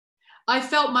 I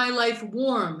felt my life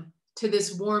warm to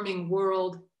this warming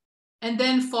world and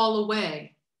then fall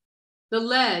away. The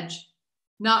ledge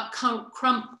not crumbled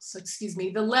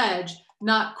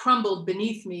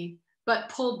beneath me, but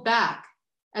pulled back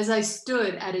as I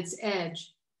stood at its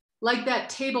edge, like that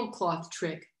tablecloth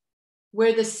trick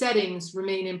where the settings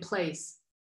remain in place,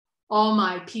 all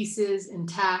my pieces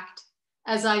intact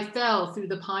as I fell through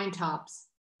the pine tops,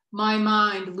 my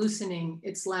mind loosening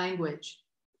its language,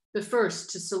 the first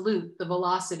to salute the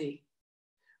velocity.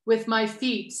 With my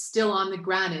feet still on the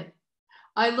granite,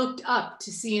 I looked up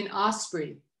to see an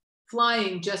osprey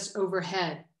flying just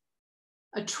overhead,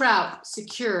 a trout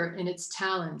secure in its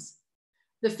talons,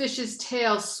 the fish's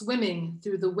tail swimming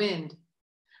through the wind.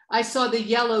 I saw the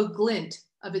yellow glint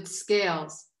of its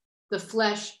scales, the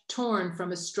flesh torn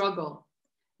from a struggle.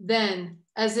 Then,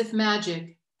 as if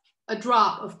magic, a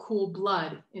drop of cool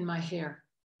blood in my hair.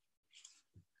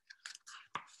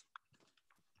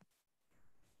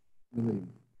 Really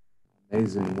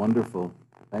amazing, wonderful.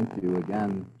 Thank you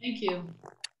again. Thank you.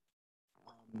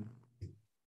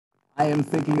 I am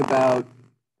thinking about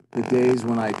the days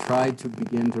when I tried to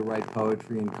begin to write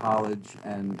poetry in college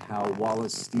and how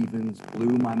Wallace Stevens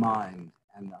blew my mind.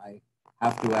 And I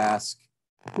have to ask,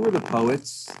 who are the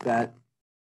poets that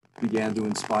began to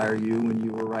inspire you when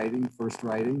you were first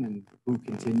writing, and who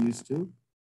continues to?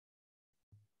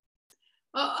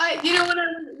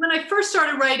 When I first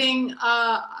started writing,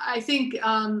 I think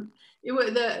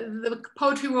the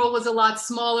poetry world was a lot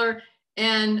smaller,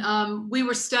 and we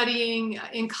were studying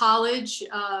in college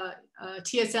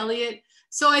T.S. Eliot.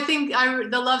 So I think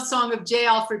the love song of J.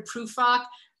 Alfred Prufrock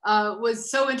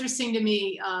was so interesting to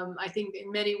me. I think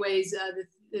in many ways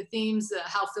the themes,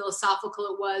 how philosophical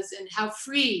it was, and how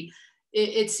free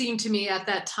it seemed to me at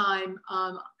that time.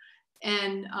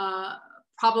 And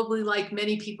probably like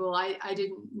many people, I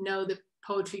didn't know that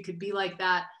poetry could be like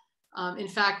that. In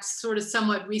fact, sort of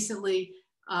somewhat recently,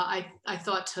 I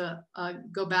thought to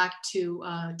go back to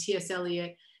T.S.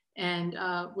 Eliot, and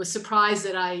was surprised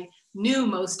that I knew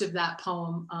most of that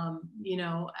poem,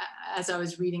 as I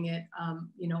was reading it,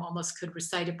 almost could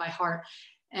recite it by heart.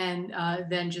 And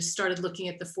then just started looking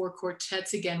at the four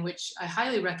quartets again, which I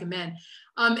highly recommend.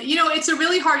 It's a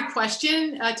really hard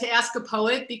question to ask a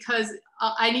poet, because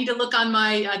I need to look on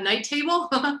my night table.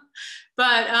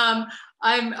 But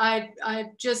I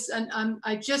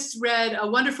just read a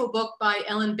wonderful book by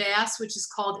Ellen Bass, which is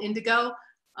called Indigo.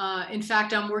 In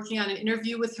fact, I'm working on an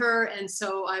interview with her, and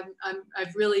so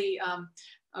I've really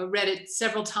read it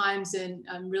several times, and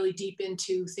I'm really deep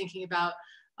into thinking about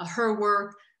her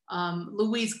work.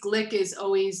 Louise Glick is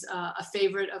always a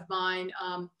favorite of mine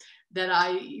that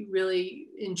I really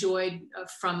enjoyed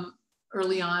from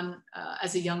early on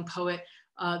as a young poet.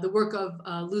 The work of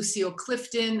Lucille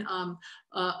Clifton,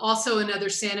 also another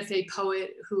Santa Fe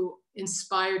poet who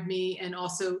inspired me, and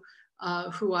also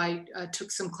who I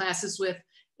took some classes with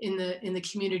in the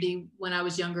community when I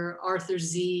was younger, Arthur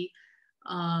Z.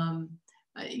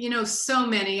 So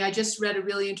many. I just read a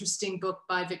really interesting book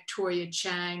by Victoria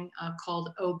Chang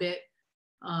called Obit.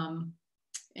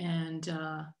 And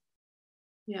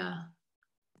yeah,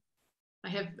 I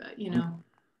have,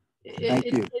 Thank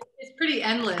you. it's pretty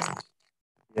endless.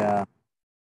 Yeah.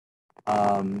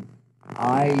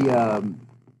 I,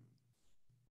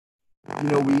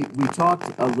 we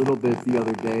talked a little bit the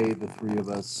other day, the three of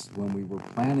us, when we were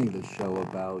planning the show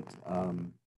about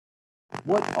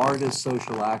what artist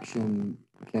social action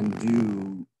can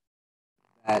do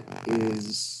that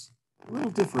is a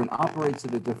little different, operates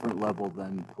at a different level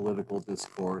than political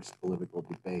discourse, political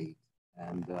debate,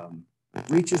 and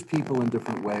reaches people in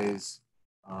different ways,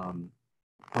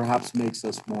 perhaps makes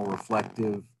us more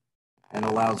reflective, and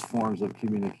allows forms of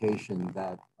communication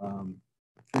that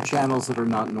through channels that are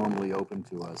not normally open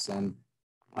to us. And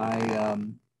I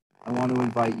want to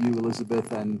invite you,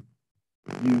 Elizabeth, and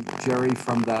you, Jerry,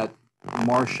 from that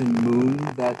Martian moon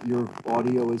that your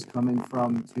audio is coming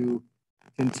from, to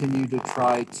continue to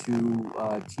try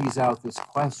to tease out this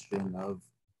question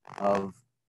of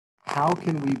how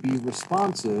can we be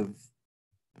responsive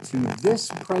to this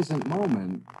present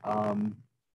moment,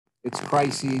 its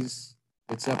crises,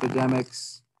 its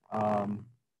epidemics,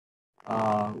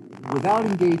 without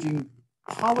engaging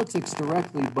politics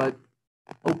directly, but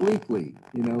obliquely,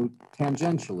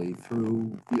 tangentially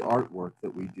through the artwork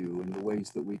that we do and the ways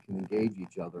that we can engage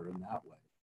each other in that way.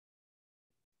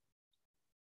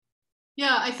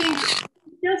 Yeah, I think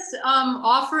just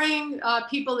offering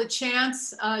people a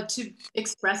chance to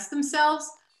express themselves,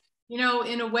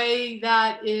 in a way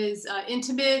that is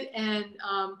intimate and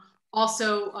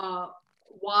also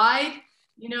wide,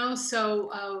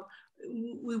 so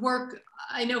we work,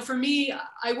 I know for me,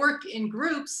 I work in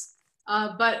groups,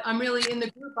 but I'm really in the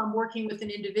group, I'm working with an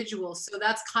individual. So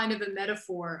that's kind of a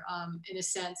metaphor in a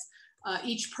sense.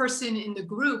 Each person in the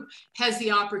group has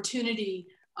the opportunity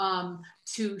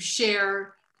to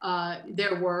share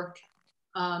their work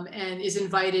and is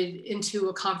invited into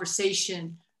a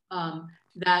conversation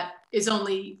that is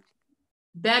only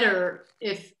better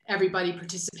if everybody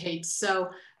participates.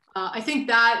 So I think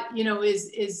that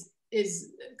is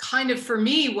kind of for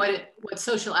me what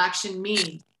social action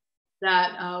means.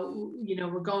 That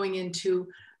we're going into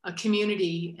a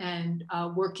community and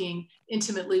working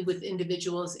intimately with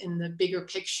individuals in the bigger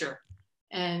picture.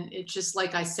 And it just,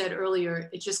 like I said earlier,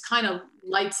 it just kind of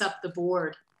lights up the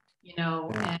board,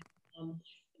 and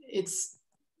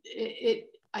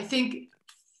I think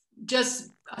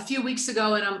just a few weeks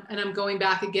ago, and I'm going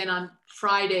back again on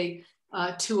Friday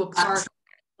to a park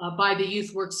by the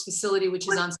Youth Works facility, which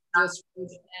is on Southwest Road,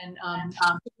 and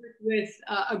with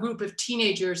a group of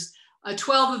teenagers,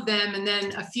 12 of them, and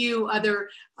then a few other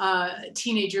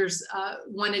teenagers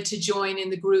wanted to join in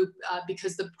the group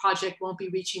because the project won't be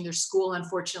reaching their school,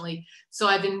 unfortunately. So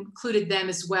I've included them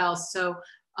as well. So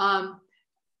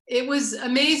it was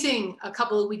amazing a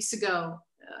couple of weeks ago.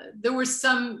 There were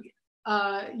some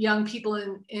young people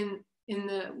in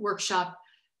the workshop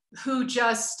who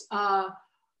just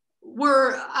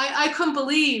I couldn't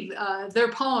believe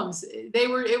their poems.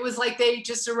 It was like they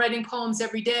just are writing poems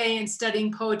every day and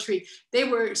studying poetry. They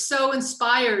were so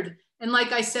inspired. And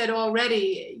like I said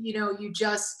already,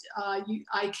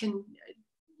 I can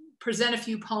present a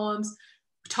few poems,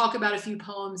 talk about a few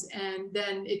poems, and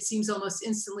then it seems almost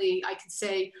instantly I could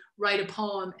say, write a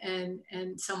poem, and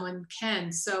someone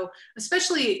can. So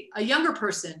especially a younger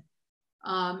person.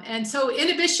 And so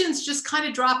inhibitions just kind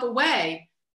of drop away.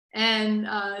 And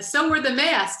so were the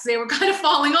masks. They were kind of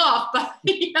falling off, but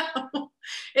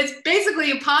it's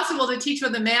basically impossible to teach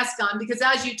with a mask on, because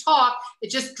as you talk, it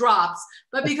just drops.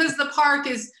 But because the park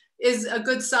is a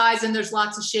good size and there's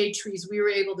lots of shade trees, we were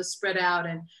able to spread out.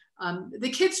 And the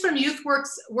kids from Youth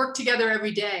Works work together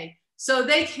every day. So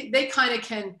they kind of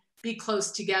can be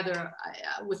close together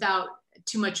without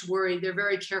too much worry. They're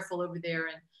very careful over there.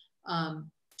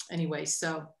 And anyway,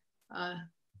 so I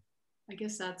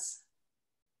guess that's.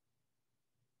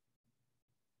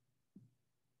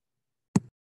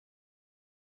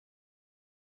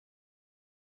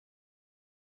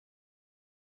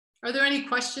 Are there any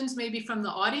questions maybe from the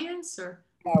audience, or?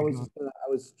 Yeah, I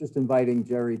was just inviting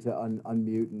Jerry to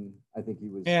unmute, and I think he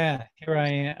was. Yeah, here I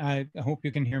am. I hope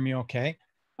you can hear me okay.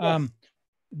 Yes.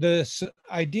 This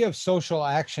idea of social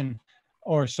action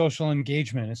or social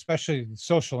engagement, especially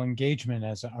social engagement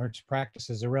as an arts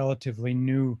practice, is a relatively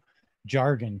new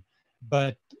jargon.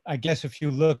 But I guess if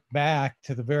you look back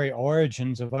to the very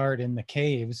origins of art in the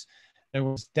caves, there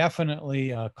was definitely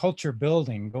a culture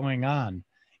building going on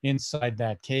inside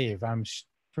that cave. I'm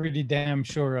pretty damn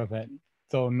sure of it,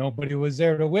 though nobody was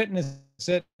there to witness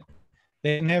it.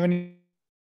 They didn't have any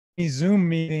Zoom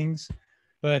meetings,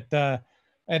 but at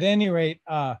any rate,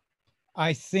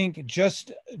 I think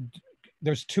just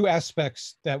there's two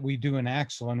aspects that we do in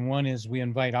Axel, and one is we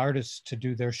invite artists to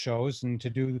do their shows and to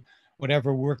do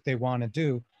whatever work they want to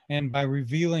do. And by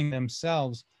revealing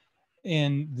themselves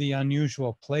in the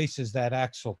unusual places that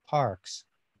Axel parks,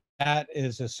 that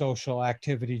is a social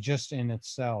activity just in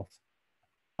itself.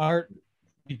 Art,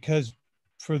 because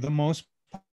for the most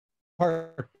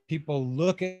part, people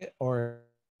look at or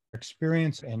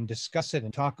experience and discuss it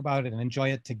and talk about it and enjoy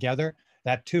it together.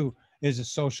 That too is a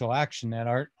social action that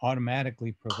art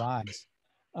automatically provides.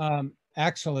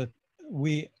 Axel,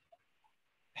 we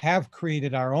have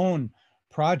created our own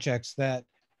projects that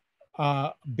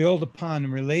build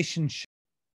upon relationships.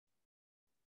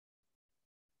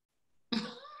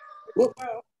 Whoop.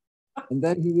 And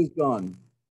then he was gone.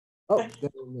 Oh, there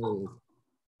he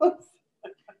is.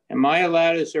 Am I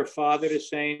allowed as their father to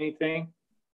say anything?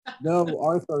 No,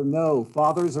 Arthur, no.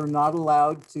 Fathers are not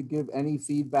allowed to give any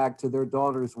feedback to their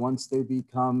daughters once they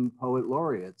become poet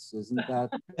laureates. Isn't that?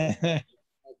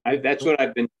 That's what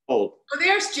I've been told. Oh,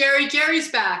 there's Jerry.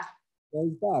 Jerry's back.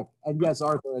 Jerry's back. And yes,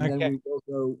 Arthur, and Okay. then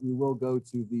we will go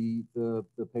to the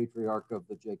patriarch of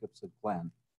the Jacobson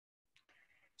clan.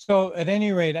 So at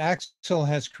any rate, Axel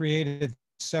has created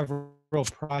several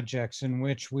projects in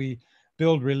which we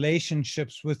build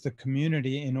relationships with the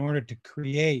community in order to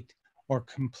create or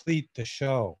complete the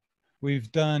show.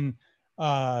 We've done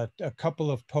a couple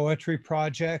of poetry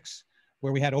projects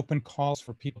where we had open calls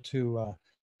for people to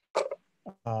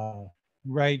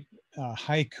write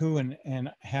haiku and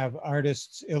have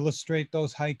artists illustrate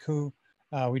those haiku.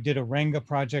 We did a Renga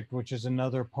project, which is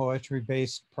another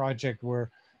poetry-based project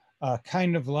where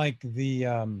kind of like the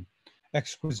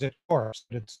exquisite corpse,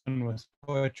 but it's done with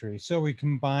poetry. So we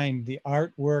combined the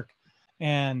artwork,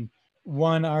 and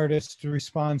one artist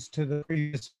responds to the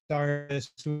previous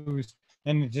artist,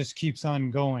 and it just keeps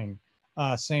on going.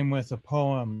 Same with a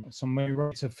poem. Somebody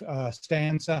writes a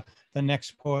stanza, the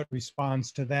next poet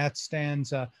responds to that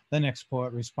stanza, the next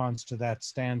poet responds to that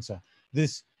stanza.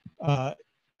 This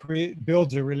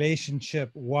builds a relationship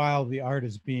while the art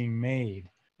is being made.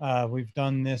 We've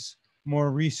done this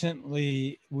more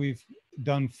recently. We've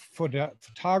done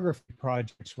photography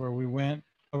projects where we went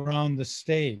around the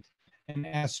state and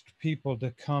asked people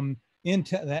to come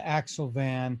into the Axel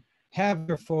van, have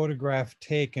their photograph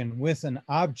taken with an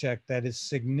object that is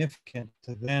significant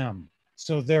to them.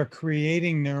 So they're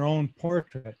creating their own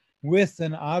portrait with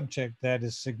an object that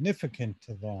is significant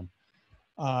to them.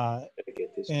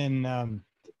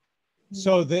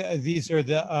 So these are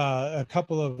a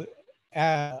couple of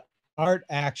art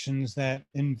actions that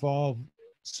involve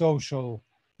social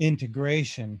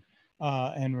integration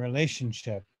and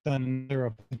relationship. Done under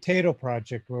a potato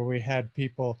project where we had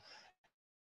people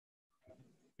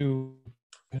do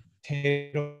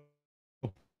potato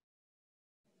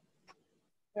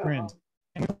prints.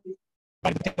 And we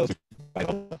buy potatoes, buy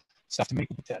all the stuff to make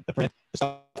the print, the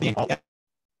stuff being all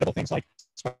edible things like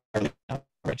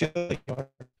red chili.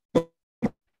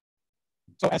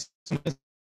 So as soon as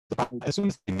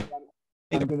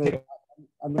they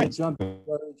I'm going to jump in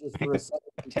just for a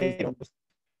second. Potatoes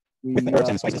with the herbs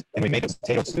and spices, and we made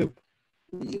potato soup.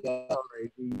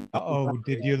 Uh-oh,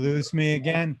 did you lose me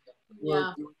again?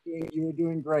 Yeah. You were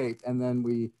doing great, and then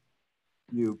the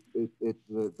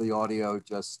audio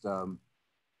just. Oh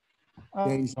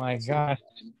my gosh!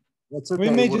 That's okay. We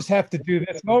may just have to do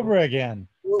this over again.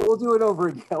 We'll do it over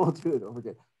again. We'll do it over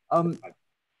again.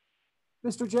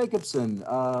 Mr. Jacobson,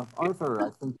 Arthur,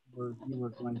 I think you were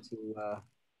going to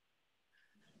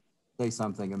say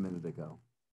something a minute ago.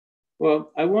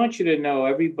 Well, I want you to know,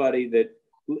 everybody, that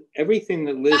everything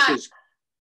that Liz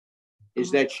is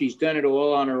that she's done it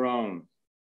all on her own.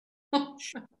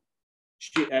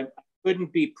 I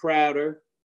couldn't be prouder.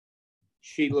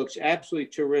 She looks absolutely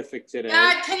terrific today.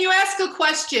 Dad, can you ask a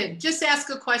question? Just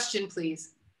ask a question,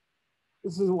 please.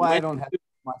 This is why I don't have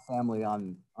my family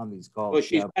on these calls. Well,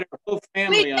 she's got her whole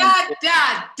family Wait, on.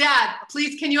 Dad,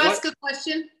 please, can you ask a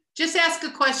question? Just ask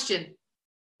a question.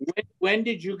 When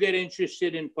did you get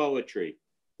interested in poetry?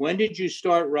 When did you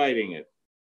start writing it?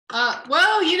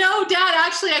 Well, you know, Dad,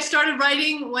 actually, I started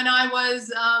writing when I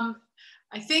was,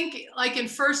 I think, like in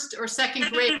first or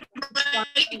second grade.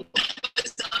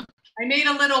 I made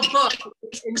a little book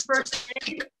in first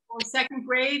grade or second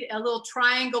grade, a little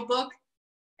triangle book,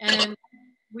 and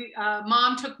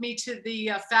Mom took me to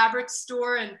the fabric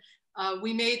store, and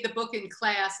we made the book in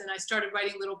class, and I started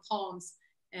writing little poems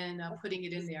and putting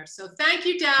it in there. So thank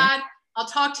you, Dad. I'll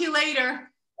talk to you later.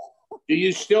 Do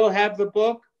you still have the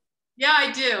book? Yeah,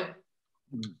 I do.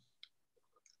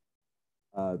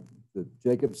 The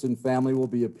Jacobson family will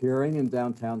be appearing in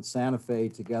downtown Santa Fe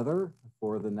together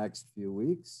for the next few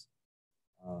weeks.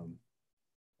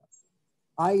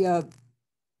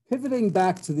 pivoting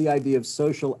back to the idea of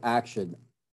social action,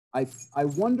 I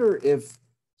wonder if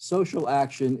social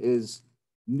action is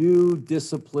new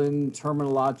discipline,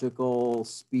 terminological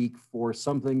speak for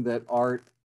something that art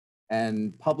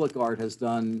and public art has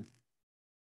done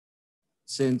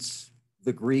since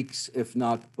the Greeks, if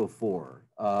not before,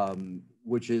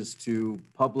 which is to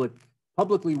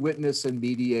publicly witness and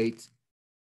mediate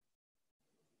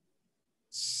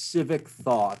civic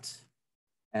thought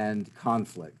and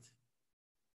conflict.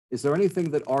 Is there anything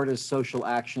that art as social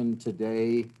action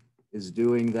today is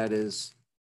doing that is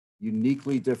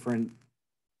uniquely different,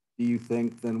 do you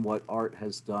think, than what art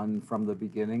has done from the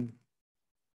beginning?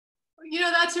 You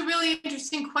know, that's a really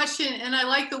interesting question, and I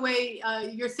like the way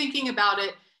you're thinking about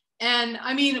it. And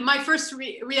I mean, my first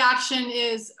reaction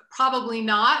is probably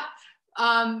not,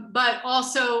 but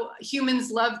also humans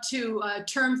love to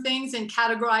term things and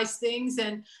categorize things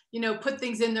and, you know, put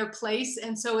things in their place.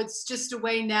 And so it's just a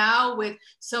way now with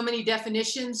so many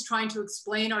definitions trying to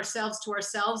explain ourselves to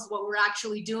ourselves what we're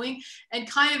actually doing. And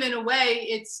kind of in a way,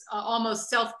 it's almost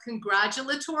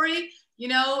self-congratulatory. You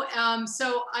know,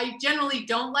 so I generally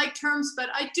don't like terms, but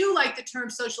I do like the term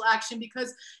social action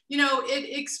because, you know,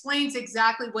 it explains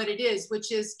exactly what it is,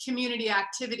 which is community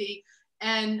activity.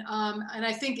 And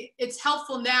I think it's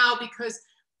helpful now because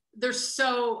there's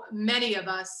so many of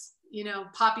us, you know,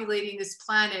 populating this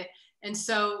planet. And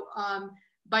so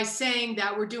by saying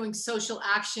that we're doing social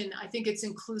action, I think it's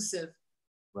inclusive.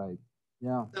 Right.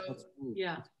 Yeah. So, that's cool.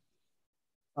 yeah.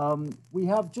 We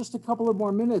have just a couple of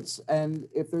more minutes, and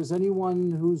if there's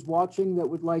anyone who's watching that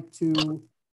would like to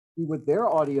see what their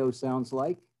audio sounds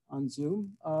like on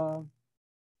Zoom,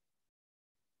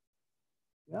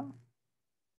 yeah.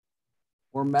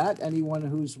 Or Matt, anyone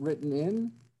who's written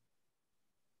in?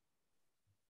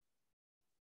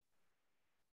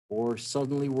 Or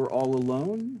suddenly we're all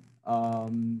alone?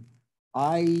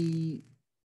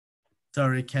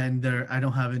 Sorry, Ken, I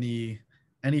don't have any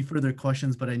further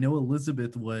questions, but I know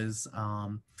Elizabeth was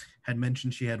had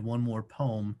mentioned she had one more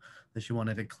poem that she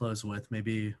wanted to close with.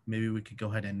 Maybe we could go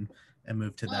ahead and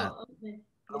move to that. Oh, okay.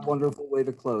 A wonderful way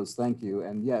to close. Thank you.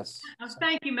 And yes.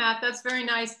 Thank you, Matt. That's very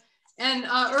nice. And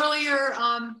earlier,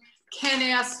 Ken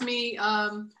asked me,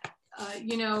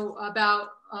 you know, about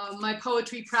my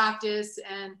poetry practice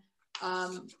and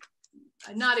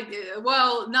not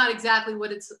exactly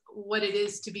what it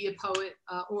is to be a poet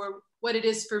or what it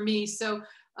is for me. So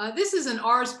this is an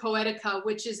Ars Poetica,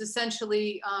 which is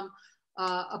essentially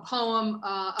a poem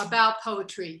about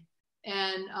poetry,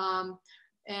 and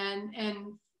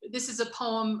this is a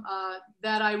poem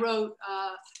that I wrote,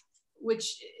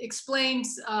 which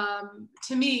explains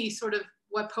to me sort of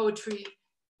what poetry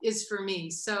is for me.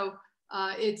 So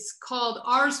it's called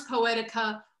Ars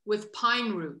Poetica with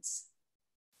Pine Roots.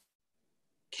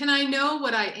 Can I know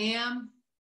what I am?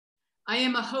 I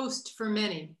am a host for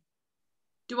many.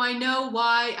 Do I know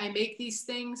why I make these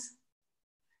things?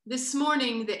 This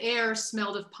morning, the air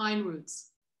smelled of pine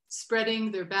roots,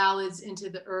 spreading their ballads into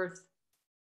the earth.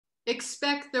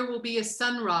 Expect there will be a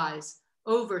sunrise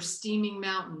over steaming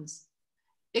mountains.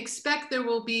 Expect there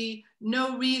will be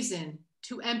no reason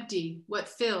to empty what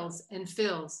fills and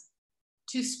fills,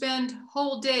 to spend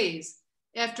whole days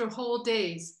after whole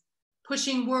days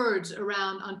pushing words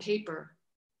around on paper,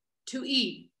 to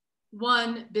eat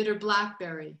one bitter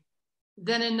blackberry,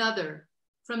 then another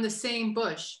from the same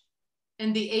bush,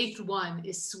 and the eighth one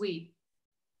is sweet.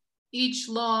 Each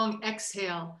long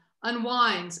exhale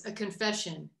unwinds a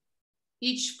confession,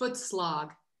 each foot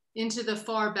slog into the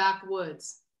far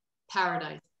backwoods,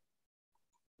 paradise.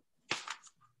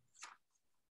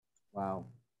 Wow.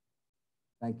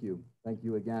 Thank you. Thank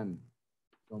you again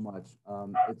so much.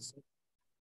 It's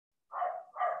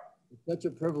such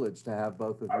a privilege to have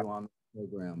both of you on the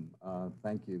program.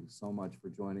 Thank you so much for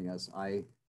joining us. I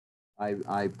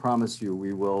promise you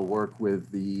we will work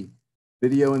with the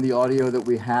video and the audio that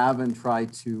we have and try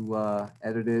to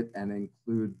edit it and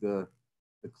include the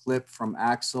clip from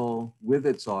Axel with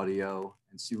its audio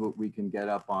and see what we can get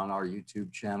up on our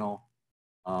YouTube channel.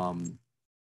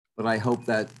 But I hope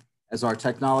that as our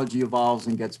technology evolves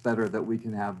and gets better, that we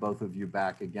can have both of you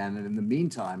back again. And in the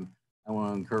meantime, I want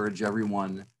to encourage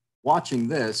everyone watching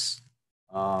this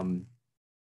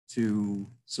to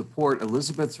support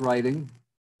Elizabeth's writing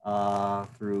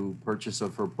through purchase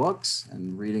of her books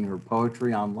and reading her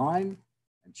poetry online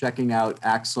and checking out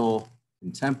Axel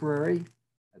Contemporary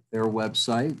at their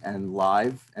website and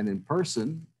live and in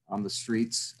person on the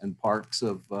streets and parks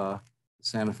of the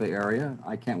Santa Fe area.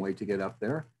 I can't wait to get up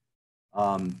there.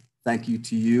 Thank you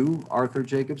to you, Arthur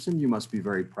Jacobson. You must be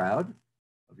very proud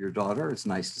of your daughter. It's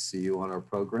nice to see you on our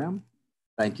program.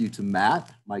 Thank you to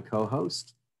Matt, my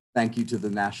co-host. Thank you to the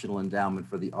National Endowment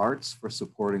for the Arts for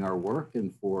supporting our work,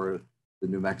 and for the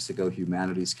New Mexico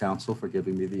Humanities Council for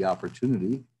giving me the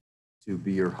opportunity to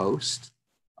be your host.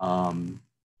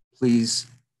 Please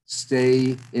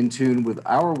stay in tune with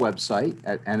our website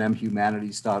at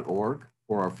nmhumanities.org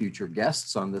for our future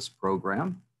guests on this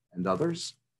program and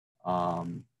others,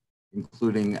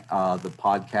 including the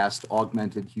podcast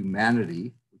Augmented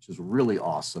Humanity, which is really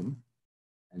awesome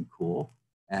and cool,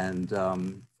 and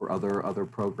for other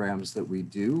programs that we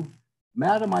do.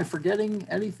 Matt, am I forgetting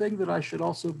anything that I should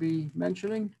also be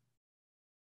mentioning?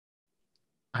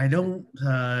 I don't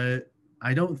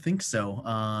think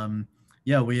so.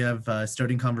 Yeah, we have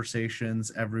starting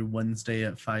conversations every Wednesday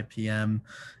at 5 p.m.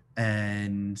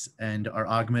 and our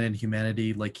Augmented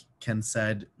Humanity, like Ken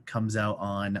said, comes out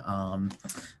on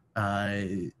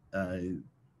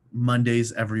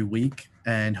Mondays every week,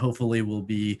 and hopefully we'll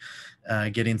be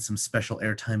getting some special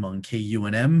airtime on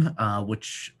KUNM,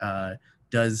 which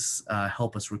does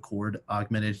help us record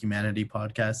Augmented Humanity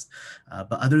podcasts.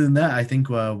 But other than that, I think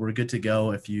we're good to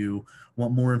go. If you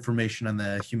want more information on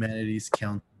the Humanities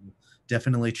Council,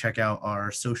 definitely check out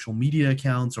our social media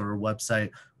accounts or our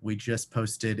website. We just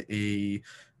posted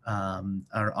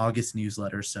our August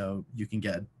newsletter, so you can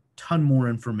get a ton more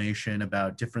information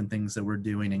about different things that we're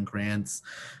doing in grants,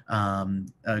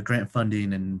 grant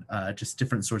funding, and just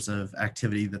different sorts of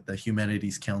activity that the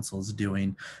Humanities Council is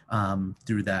doing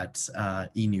through that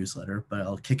e-newsletter. But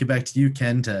I'll kick it back to you,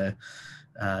 Ken, to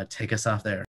take us off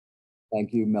there.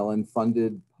 Thank you,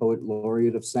 Mellon-funded Poet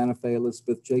Laureate of Santa Fe,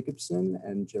 Elizabeth Jacobson,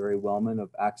 and Jerry Wellman of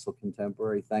Axel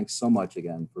Contemporary. Thanks so much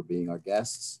again for being our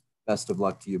guests. Best of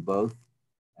luck to you both.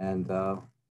 And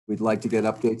we'd like to get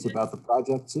updates about the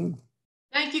project soon.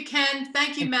 Thank you, Ken.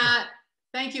 Thank you, Matt.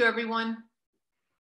 Thank you, everyone.